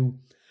just to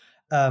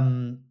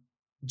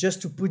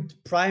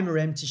put primer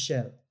empty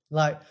shell.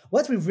 Like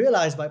what we've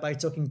realized by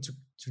talking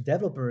to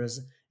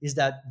developers is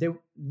that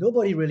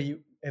nobody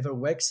really ever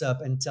wakes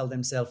up and tell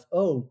themselves,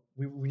 oh,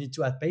 we need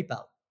to add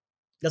PayPal.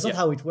 That's not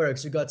how it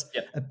works. You got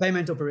a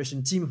payment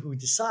operation team who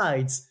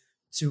decides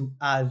to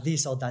add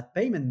this or that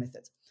payment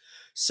method.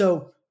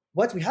 So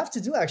what we have to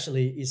do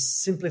actually is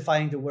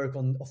simplifying the work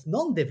of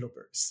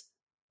non-developers.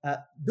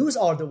 Those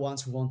are the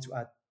ones who want to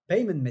add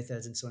payment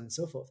methods and so on and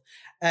so forth.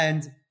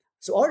 And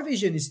so our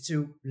vision is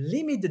to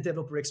limit the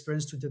developer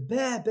experience to the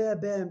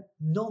bare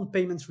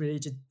non-payment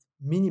related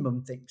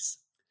minimum things.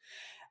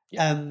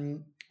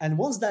 And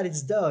once that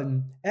is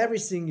done,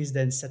 everything is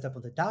then set up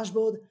on the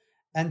dashboard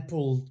and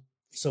pulled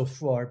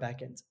through our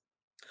backend.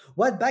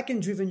 What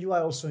backend-driven UI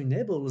also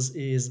enables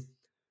is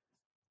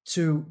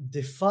to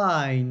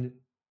define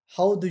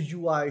how the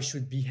UI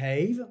should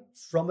behave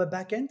from a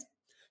backend.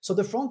 So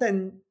the front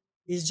end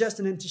is just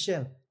an empty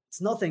shell.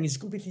 It's nothing. It's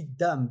completely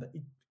dumb. But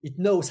it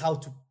knows how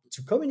to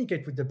to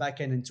communicate with the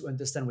backend and to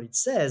understand what it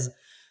says,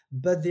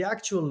 but the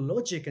actual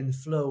logic and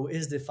flow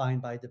is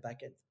defined by the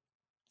backend.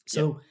 Yeah.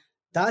 So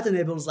that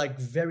enables like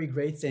very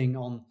great thing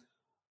on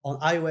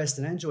iOS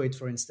and Android,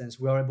 for instance.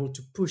 We are able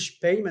to push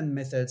payment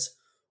methods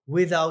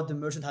without the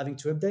merchant having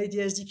to update the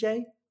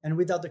SDK and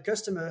without the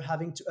customer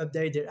having to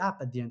update their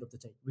app at the end of the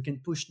day. We can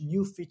push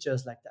new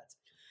features like that.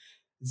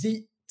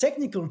 The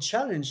technical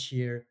challenge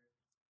here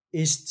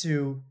is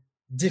to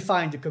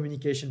define the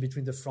communication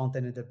between the front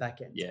end and the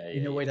back end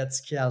in a way that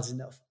scales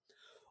enough.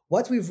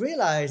 What we've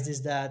realized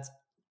is that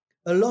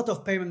a lot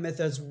of payment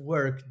methods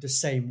work the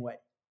same way.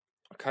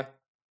 Okay.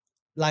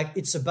 Like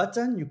it's a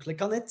button, you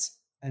click on it,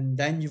 and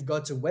then you've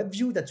got a web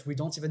view that we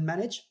don't even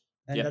manage,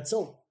 and that's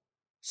all.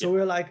 So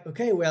we're like,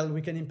 okay, well,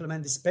 we can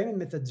implement this payment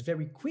method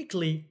very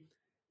quickly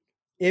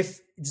if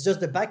it's just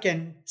the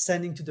backend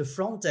sending to the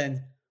front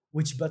end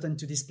which button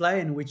to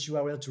display and which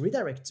URL to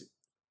redirect to.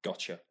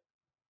 Gotcha.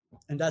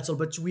 And that's all.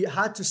 But we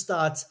had to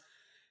start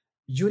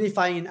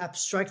unifying and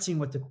abstracting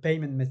what the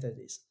payment method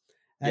is.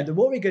 And the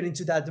more we get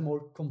into that, the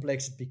more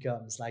complex it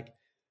becomes. Like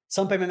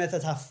some payment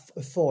methods have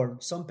a form,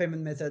 some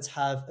payment methods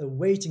have a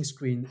waiting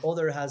screen,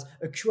 other has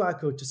a QR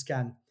code to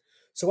scan.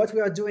 So what we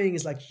are doing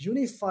is like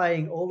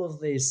unifying all of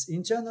this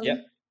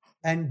internally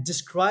and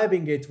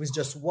describing it with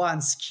just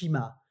one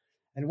schema.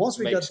 And once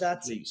we got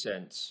that, complete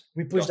sense.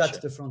 We push that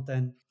to the front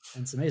end,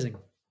 and it's amazing.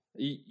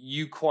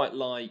 You quite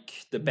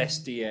like the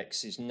best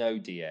DX is no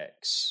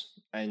DX,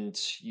 and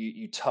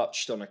you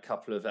touched on a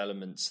couple of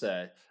elements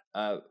there.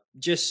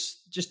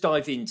 Just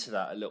dive into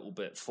that a little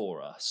bit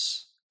for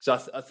us,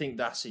 because I think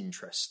that's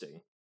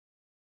interesting.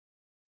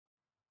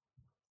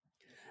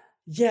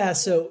 Yeah,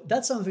 so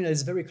that's something that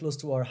is very close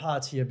to our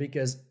heart here,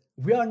 because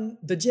we are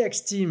the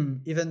DX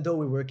team. Even though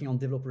we're working on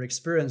developer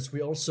experience,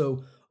 we're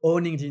also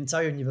owning the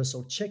entire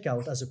universal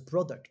checkout as a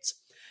product,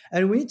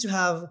 and we need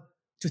to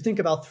think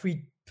about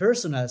three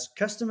personas: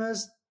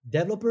 customers,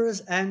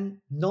 developers, and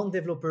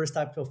non-developers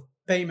type of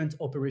payment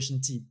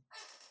operation team.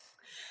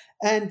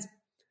 And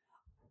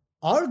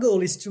our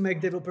goal is to make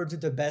developers do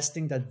the best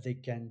thing that they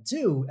can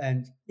do.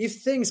 And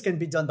if things can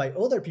be done by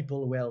other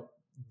people, well,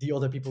 the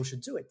other people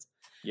should do it.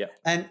 Yeah.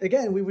 And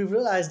again, we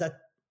realized that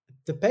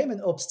the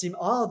payment ops team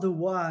are the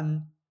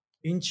one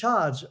in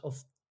charge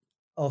of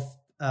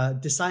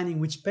deciding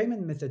which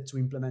payment method to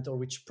implement or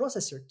which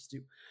processor to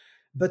do.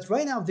 But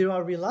right now, they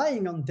are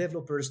relying on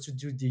developers to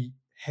do the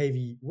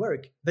heavy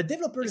work. But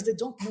developers, they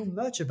don't know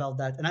much about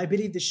that. And I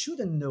believe they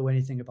shouldn't know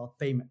anything about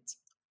payment.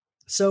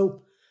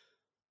 So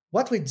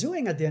what we're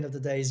doing at the end of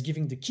the day is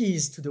giving the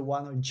keys to the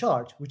one in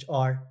charge, which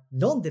are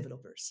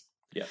non-developers.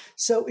 Yeah.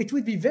 So it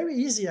would be very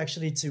easy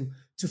actually to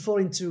fall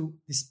into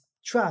this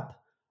trap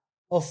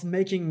of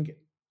making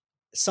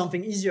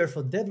something easier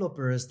for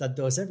developers that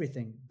does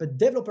everything. But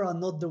developers are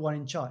not the one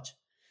in charge.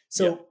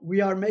 So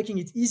we are making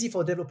it easy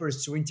for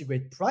developers to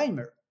integrate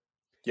Primer.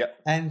 Yeah.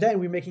 And then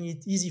we're making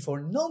it easy for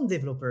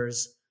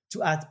non-developers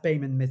to add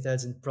payment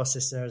methods and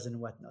processors and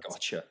whatnot.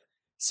 Gotcha.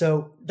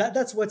 So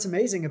that's what's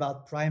amazing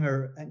about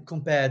Primer, and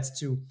compared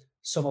to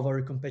some of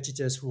our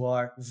competitors who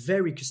are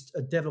very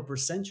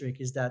developer-centric,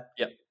 is that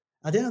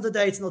at the end of the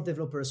day, it's not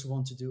developers who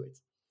want to do it.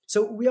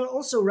 So we are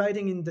also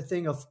writing in the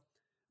thing of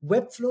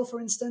Webflow, for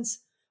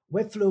instance.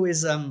 Webflow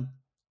is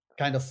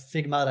kind of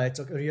Figma that I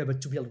talked earlier,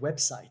 but to build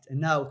website. And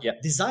now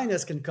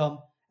designers can come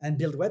and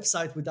build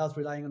website without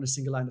relying on a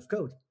single line of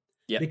code.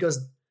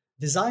 Because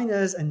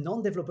designers and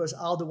non-developers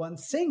are the one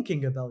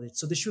thinking about it.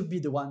 So they should be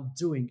the one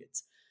doing it.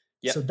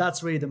 So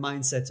that's really the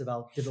mindset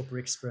about developer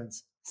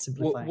experience,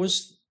 simplifying.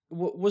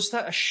 Was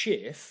that a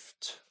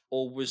shift,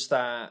 or was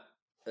that,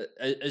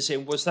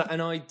 was that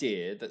an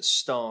idea that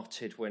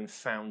started when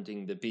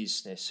founding the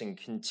business and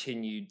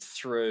continued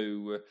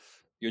through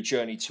your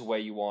journey to where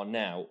you are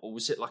now? Or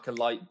was it like a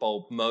light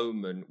bulb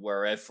moment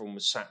where everyone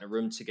was sat in a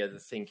room together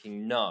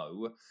thinking,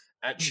 no,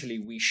 actually,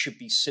 we should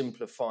be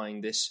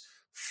simplifying this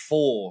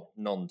for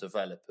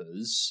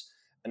non-developers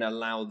and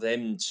allow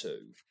them to?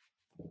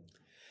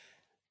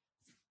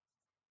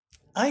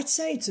 I'd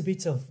say it's a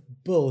bit of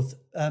both,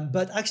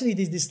 but actually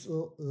this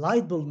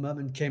light bulb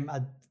moment came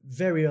at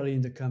very early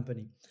in the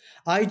company.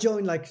 I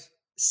joined like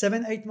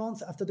 7-8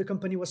 months after the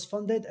company was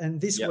funded,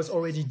 and this was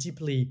already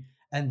deeply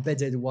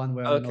embedded one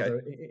way or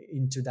another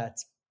into that.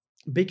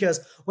 Because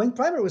when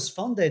Primer was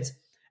funded,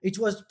 it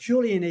was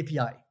purely an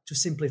API to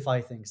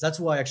simplify things. That's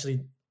why actually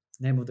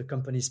the name of the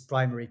company is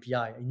Primer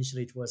API.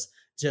 Initially, it was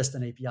just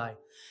an API.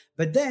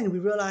 But then we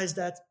realized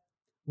that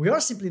we are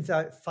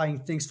simplifying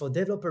things for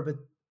developer, but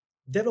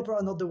developers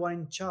are not the one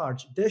in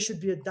charge. There should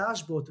be a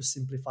dashboard to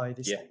simplify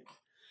this thing.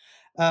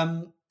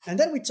 And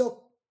then we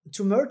talked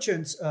to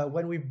merchants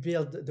when we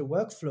built the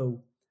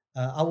workflow.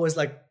 I was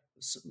like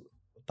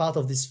part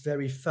of this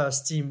very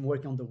first team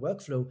working on the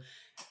workflow.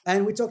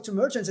 And we talked to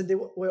merchants, and they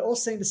were all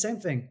saying the same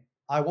thing.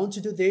 I want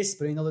to do this,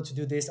 but in order to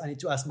do this, I need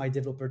to ask my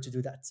developer to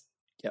do that.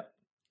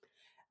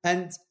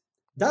 And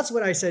that's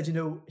when I said,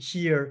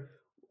 here,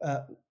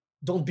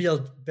 don't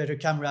build better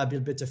camera,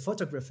 build better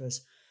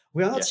photographers.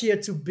 We are not here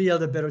to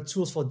build a better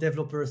tools for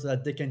developers so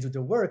that they can do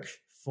the work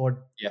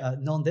for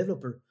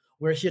non-developer.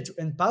 we're here to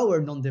empower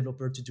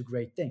non-developers to do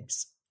great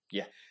things.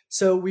 Yeah.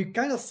 So we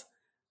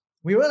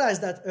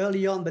realized that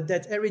early on, but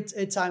that every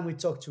time we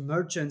talk to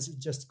merchants, it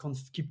just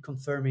keep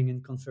confirming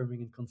and confirming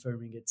and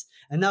confirming it.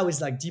 And now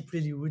it's like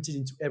deeply rooted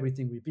into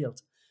everything we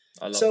build.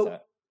 I love So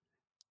that.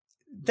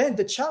 then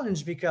the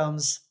challenge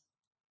becomes,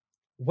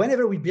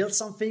 whenever we build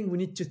something, we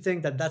need to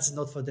think that that's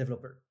not for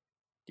developer.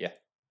 Yeah.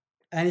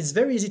 And it's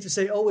very easy to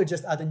say, oh, we'll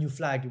just add a new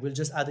flag, we'll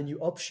just add a new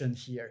option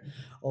here,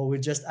 or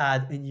we'll just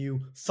add a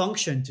new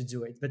function to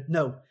do it. But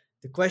no,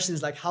 the question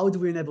is like, how do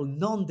we enable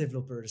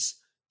non-developers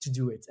to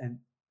do it? And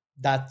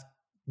that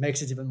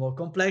makes it even more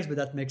complex, but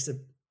that makes a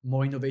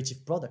more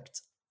innovative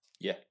product.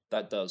 Yeah,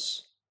 that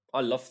does.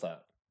 I love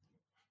that.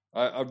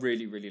 I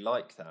really, really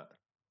like that.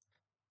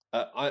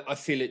 I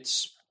feel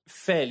it's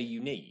fairly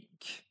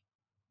unique.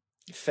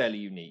 Fairly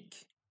unique.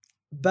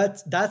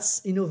 But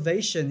that's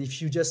innovation.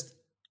 If you just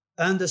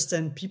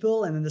understand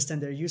people and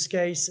understand their use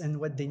case and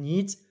what they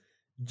need,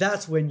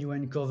 that's when you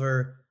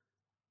uncover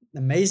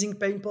amazing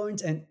pain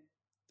points and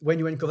when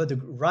you uncover the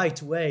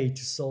right way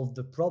to solve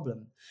the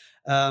problem.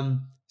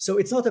 So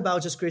it's not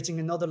about just creating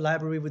another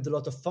library with a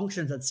lot of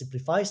functions that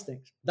simplifies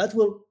things. That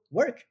will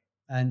work,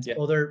 and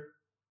other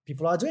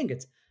people are doing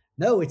it.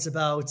 No, it's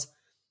about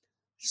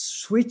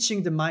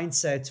switching the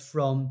mindset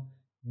from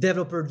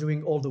developer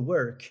doing all the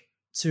work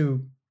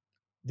to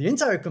the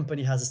entire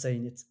company has a say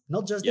in it,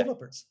 not just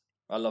developers.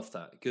 I love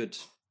that. Good.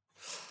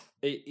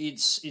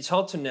 It's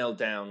hard to nail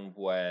down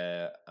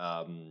where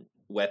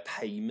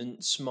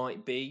payments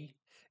might be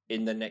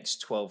in the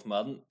next 12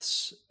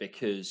 months,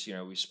 because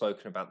we've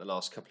spoken about the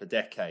last couple of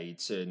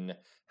decades and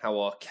how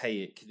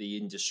archaic the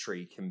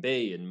industry can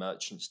be and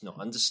merchants not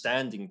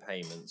understanding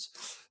payments.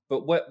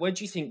 But where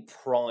do you think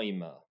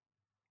Primer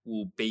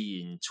will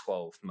be in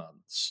 12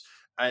 months?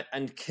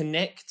 And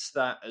connect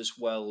that as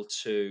well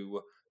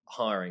to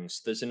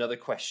hirings. There's another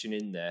question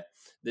in there.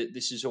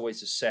 This is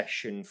always a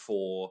session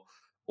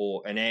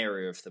or an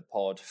area of the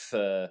pod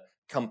for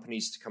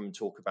companies to come and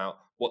talk about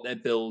what they're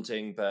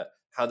building, but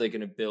how they're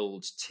going to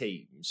build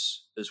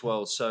teams as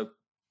well. So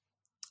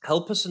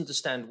help us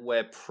understand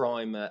where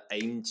Primer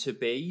aim to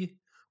be,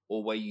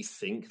 or where you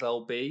think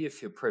they'll be,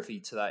 if you're privy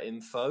to that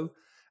info,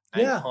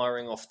 and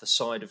hiring off the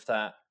side of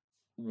that,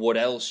 what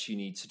else you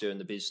need to do in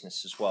the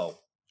business as well.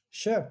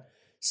 Sure.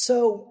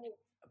 So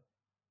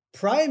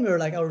Primer,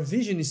 like our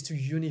vision is to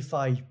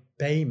unify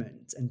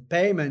payment, and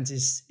payment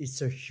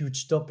it's a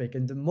huge topic.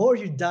 And the more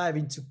you dive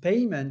into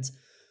payment,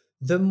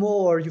 the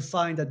more you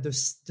find that the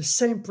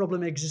same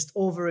problem exists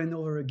over and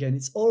over again.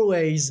 It's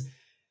always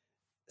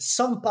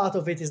some part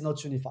of it is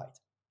not unified.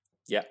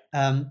 Yeah.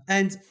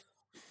 And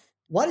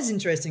what is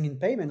interesting in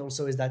payment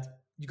also is that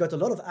you got a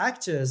lot of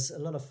actors, a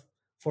lot of,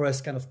 for us,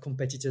 kind of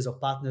competitors or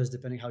partners,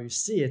 depending how you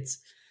see it.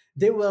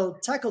 They will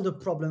tackle the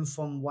problem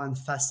from one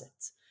facet.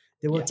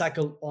 They will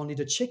tackle only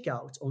the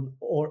checkout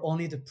or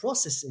only the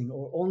processing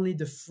or only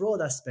the fraud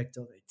aspect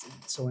of it, and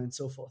so on and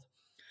so forth.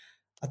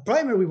 At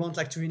Primer, we want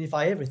to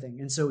unify everything.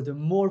 And so the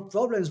more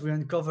problems we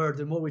uncover,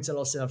 the more we tell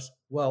ourselves,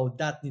 well,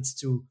 that needs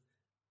to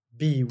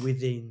be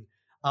within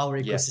our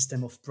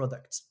ecosystem of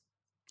products.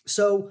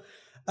 So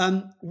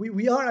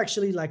we are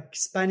actually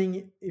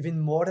spanning even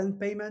more than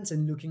payments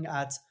and looking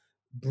at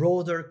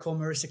broader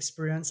commerce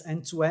experience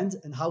end to end,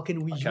 and how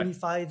can we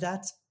unify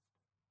that?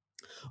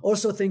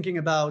 Also thinking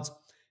about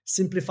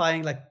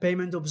simplifying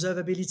payment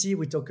observability.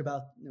 We talk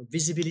about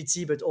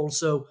visibility, but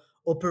also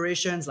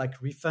operations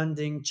like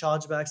refunding,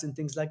 chargebacks, and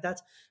things like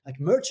that.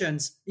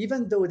 Merchants,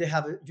 even though they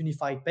have a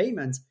unified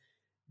payment,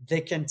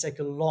 they can take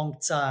a long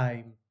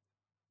time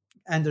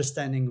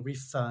understanding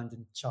refund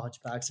and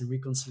chargebacks and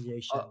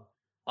reconciliation.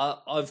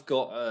 I've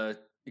got a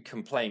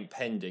complaint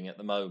pending at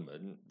the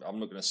moment. I'm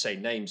not going to say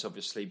names,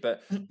 obviously,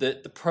 but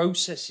the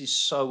process is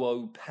so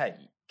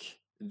opaque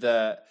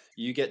that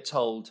you get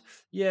told,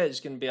 it's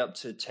going to be up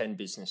to 10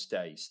 business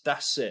days.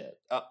 That's it.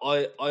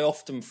 I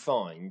often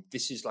find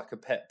this is like a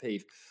pet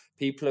peeve.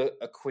 People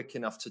are quick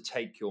enough to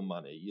take your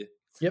money,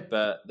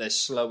 but they're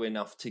slow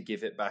enough to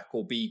give it back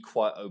or be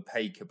quite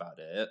opaque about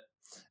it,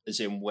 as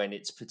in when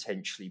it's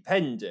potentially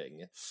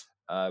pending.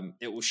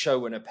 It will show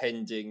when a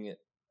pending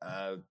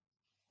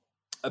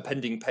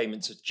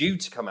payments are due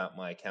to come out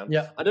my account.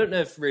 I don't know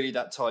if really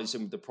that ties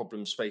in with the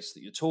problem space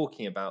that you're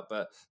talking about,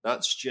 but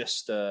that's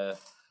just a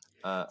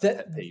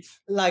pet peeve.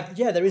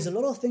 There is a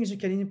lot of things you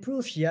can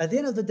improve here. At the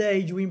end of the day,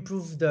 you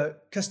improve the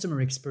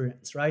customer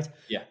experience, right?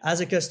 As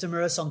a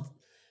customer,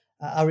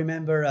 I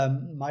remember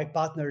my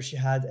partner, she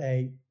had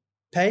a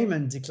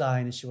payment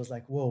decline and she was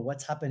like, whoa,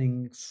 what's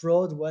happening?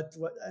 Fraud, what?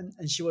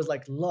 And she was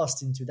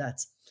lost into that.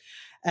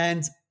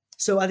 And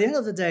so at the end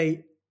of the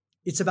day,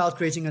 it's about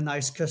creating a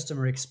nice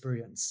customer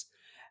experience.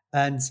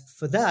 And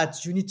for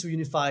that, you need to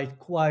unify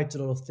quite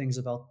a lot of things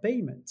about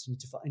payment. You need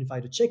to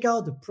unify the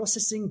checkout, the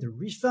processing, the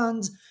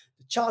refunds,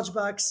 the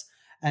chargebacks,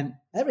 and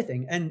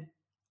everything. And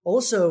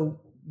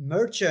also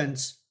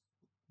merchants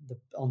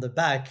on the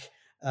back,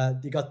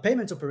 they got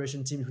payment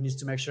operation team who needs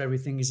to make sure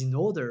everything is in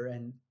order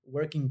and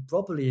working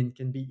properly and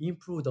can be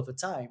improved over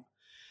time.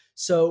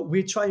 So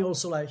we're trying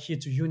also here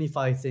to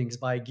unify things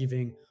by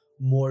giving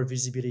more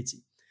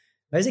visibility.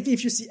 Basically,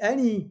 if you see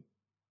any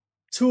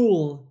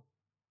tool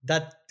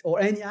that or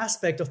any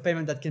aspect of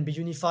payment that can be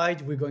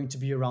unified, we're going to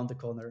be around the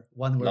corner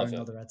one way or Love it.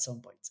 another at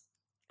some point.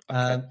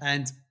 Okay.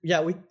 And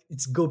yeah,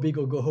 it's go big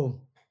or go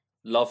home.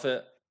 Love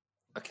it.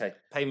 Okay.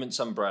 Payments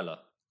umbrella.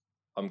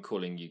 I'm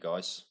calling you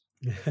guys.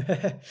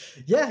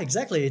 Yeah,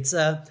 exactly. It's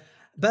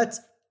but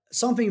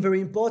something very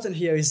important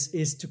here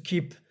is to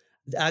keep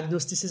the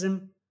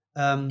agnosticism.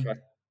 Okay.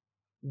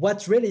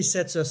 What really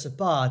sets us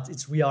apart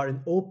is we are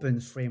an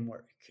open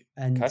framework,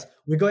 and Okay.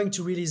 we're going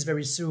to release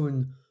very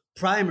soon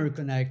Primer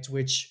Connect,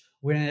 which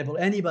will enable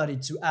anybody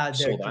to add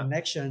their Saw that.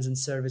 connections and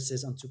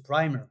services onto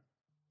Primer.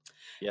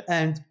 Yeah.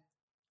 And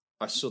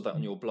I saw that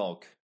on your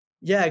blog.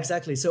 yeah,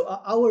 exactly. So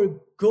our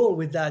goal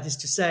with that is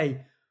to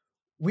say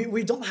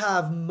we don't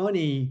have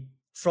money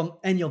from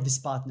any of this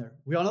partner.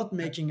 We are not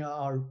making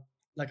our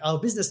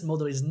business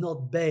model is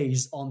not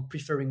based on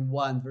preferring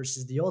one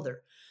versus the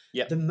other.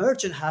 Yeah. The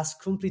merchant has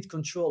complete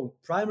control.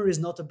 Primer is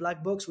not a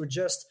black box. We're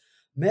just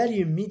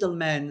merely a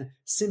middleman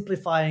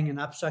simplifying and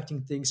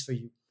abstracting things for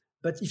you.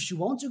 But if you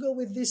want to go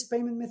with this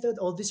payment method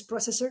or this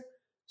processor,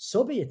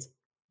 so be it.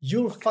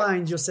 You'll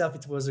find yourself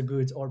it was a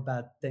good or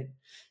bad thing.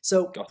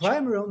 So Gotcha.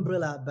 Primer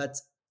umbrella, but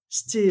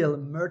still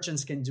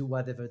merchants can do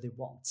whatever they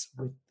want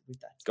with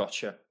that.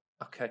 Gotcha.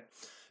 Okay.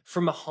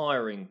 From a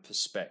hiring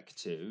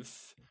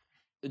perspective,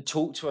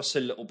 talk to us a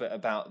little bit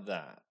about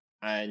that,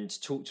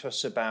 and talk to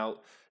us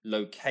about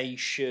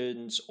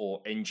locations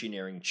or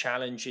engineering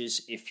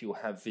challenges if you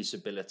have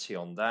visibility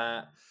on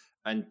that,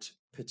 and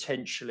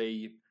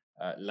potentially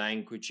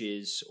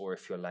languages, or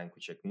if you're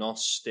language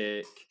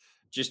agnostic.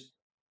 Just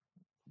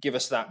give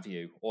us that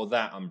view or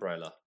that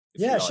umbrella,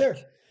 if you Yeah, like. sure.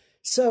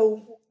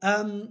 So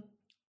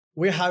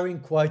we're hiring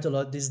quite a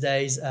lot these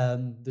days.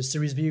 The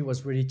Series B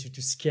was really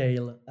to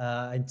scale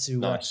and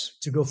Nice.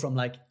 to go from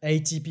like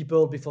 80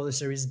 people before the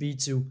Series B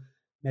to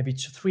maybe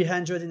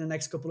 300 in the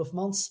next couple of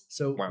months.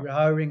 So Wow. we're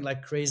hiring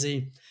like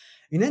crazy.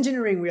 In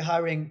engineering, we're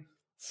hiring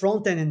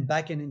front-end and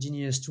back-end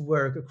engineers to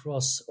work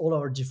across all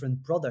our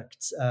different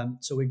products.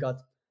 So we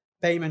got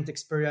payment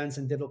experience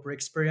and developer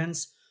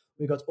experience.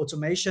 We got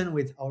automation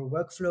with our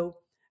workflow,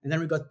 and then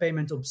we got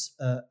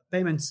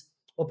payments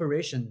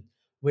operation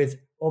with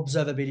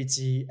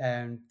observability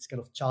and kind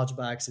of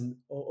chargebacks and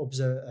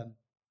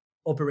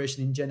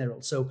operation in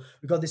general. So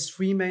we got these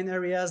three main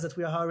areas that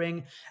we are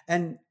hiring,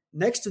 and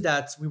next to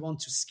that, we want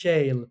to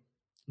scale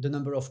the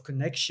number of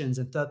connections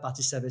and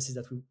third-party services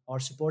that we are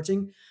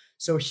supporting.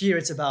 So here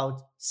it's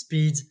about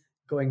speed,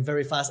 going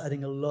very fast,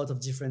 adding a lot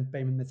of different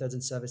payment methods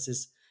and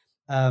services.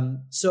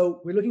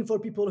 So we're looking for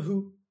people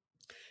who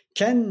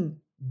can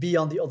be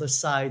on the other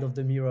side of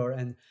the mirror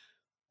and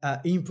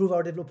improve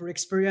our developer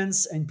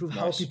experience, improve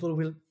how people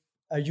will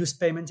use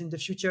payment in the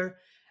future,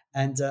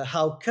 and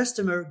how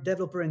customer,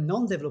 developer, and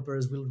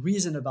non-developers will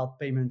reason about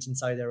payment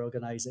inside their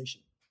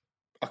organization.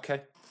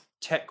 Okay.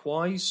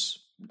 Tech-wise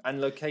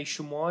and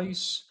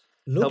location-wise,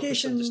 help us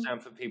Location,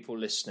 understand for people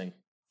listening.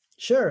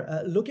 sure.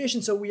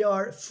 Location, so we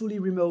are fully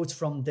remote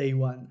from day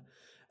one.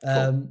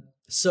 Cool.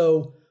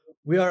 So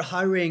we are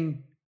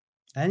hiring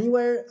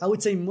anywhere, I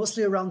would say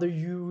mostly around the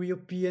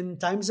European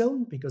time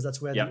zone, because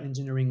that's where the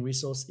engineering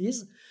resource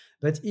is.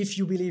 But if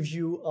you believe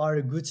you are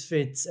a good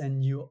fit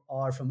and you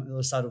are from the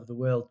other side of the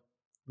world,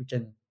 we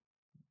can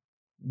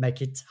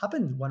make it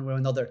happen one way or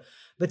another.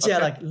 But yeah,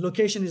 like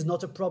location is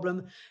not a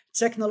problem.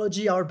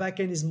 Technology, our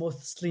backend is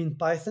mostly in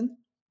Python.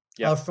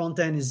 Our front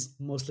end is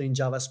mostly in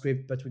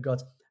JavaScript, but we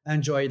got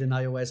Android and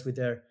iOS with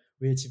their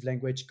native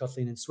language,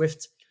 Kotlin and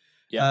Swift.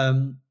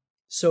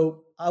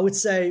 So I would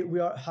say we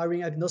are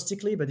hiring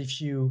agnostically, but if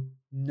you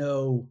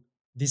know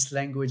these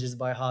languages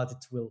by heart,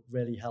 it will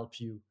really help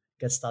you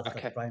get started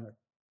at Primer.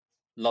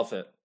 Love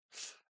it.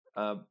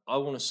 I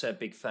want to say a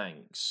big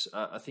thanks.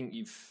 I think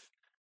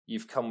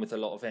you've come with a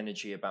lot of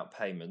energy about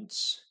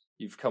payments.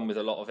 You've come with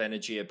a lot of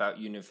energy about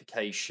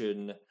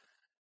unification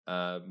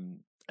and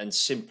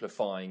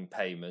simplifying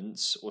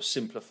payments, or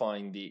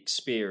simplifying the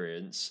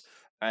experience.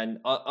 And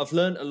I've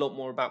learned a lot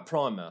more about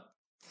Primer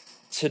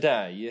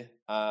today.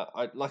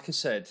 Like I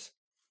said,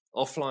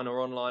 offline or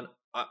online,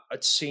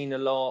 I'd seen a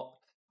lot,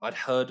 I'd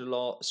heard a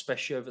lot,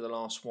 especially over the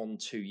last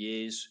 1-2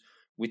 years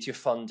with your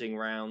funding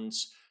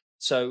rounds.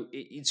 So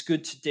it's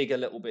good to dig a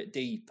little bit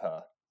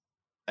deeper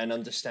and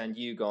understand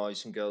you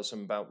guys and girls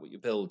and about what you're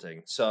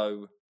building.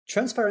 So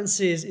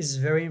transparency is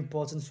very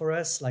important for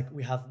us. Like,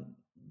 we have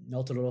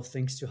not a lot of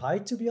things to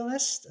hide, to be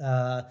honest.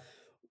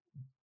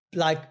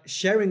 Like,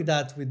 sharing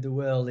that with the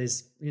world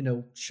is,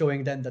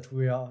 showing them that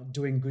we are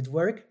doing good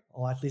work,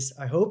 or at least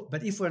I hope.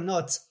 But if we're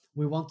not,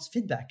 we want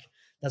feedback.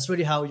 That's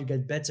really how you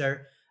get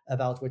better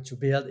about what you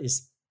build,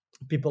 is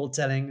people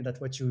telling that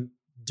what you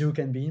do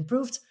can be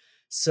improved.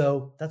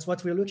 So that's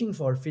what we're looking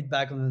for,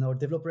 feedback on our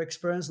developer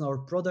experience, on our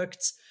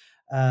products,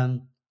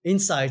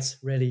 insights,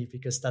 really,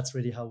 because that's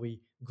really how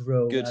we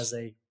grow as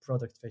a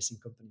product-facing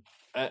company.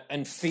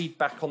 And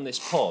feedback on this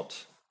pod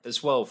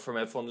as well from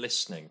everyone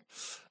listening.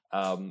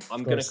 I'm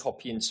going to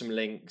copy in some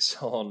links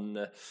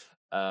on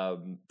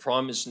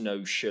Primer's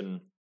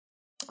Notion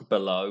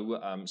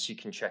below, so you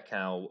can check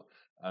out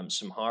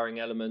some hiring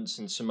elements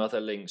and some other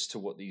links to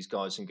what these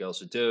guys and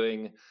girls are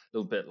doing, a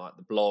little bit like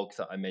the blog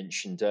that I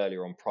mentioned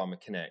earlier on Primer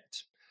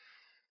Connect.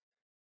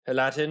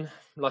 Aladdin,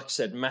 like I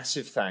said,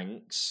 massive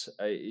thanks.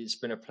 It's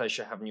been a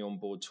pleasure having you on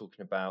board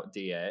talking about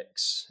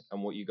DX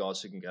and what you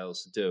guys and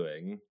girls are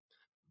doing.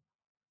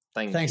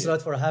 Thanks a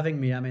lot for having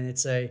me. I mean,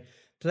 it's a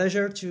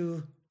pleasure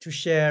to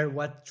share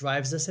what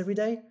drives us every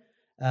day.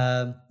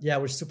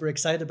 We're super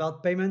excited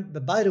about payment.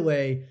 But by the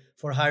way,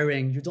 for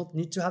hiring, you don't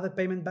need to have a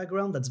payment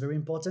background. That's very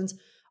important.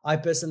 I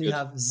personally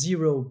have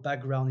zero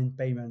background in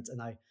payment,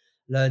 and I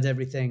learned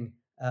everything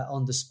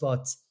on the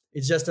spot.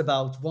 It's just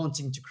about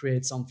wanting to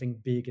create something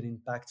big and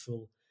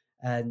impactful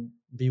and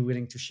be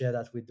willing to share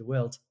that with the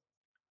world.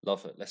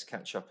 Love it. Let's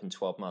catch up in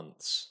 12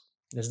 months.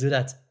 Let's do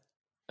that.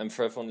 And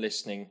for everyone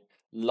listening,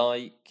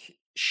 like,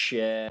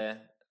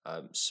 share,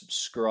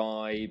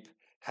 subscribe.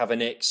 Have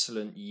an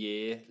excellent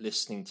year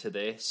listening to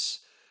this,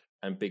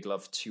 and big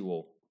love to you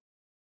all.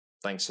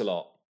 Thanks a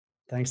lot.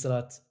 Thanks a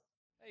lot.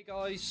 Hey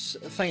guys,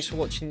 thanks for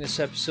watching this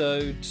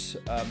episode.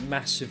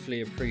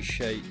 Massively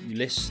appreciate you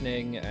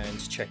listening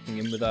and checking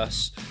in with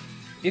us.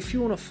 If you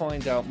want to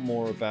find out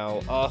more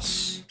about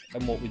us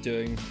and what we're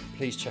doing,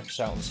 please check us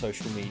out on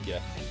social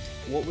media.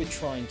 What we're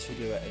trying to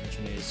do at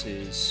Enginears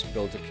is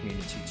build a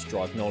community to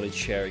drive knowledge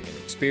sharing and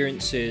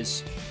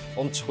experiences.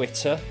 On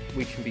Twitter,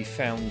 we can be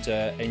found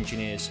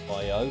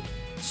Enginears.io.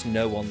 It's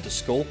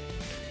no_.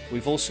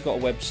 We've also got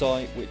a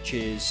website, which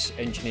is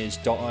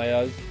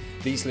enginears.io.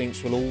 These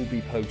links will all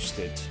be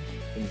posted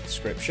in the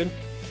description.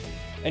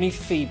 Any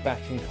feedback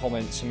and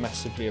comments are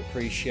massively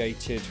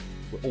appreciated.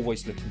 We're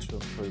always looking to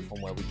improve on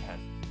where we can.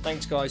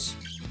 Thanks, guys.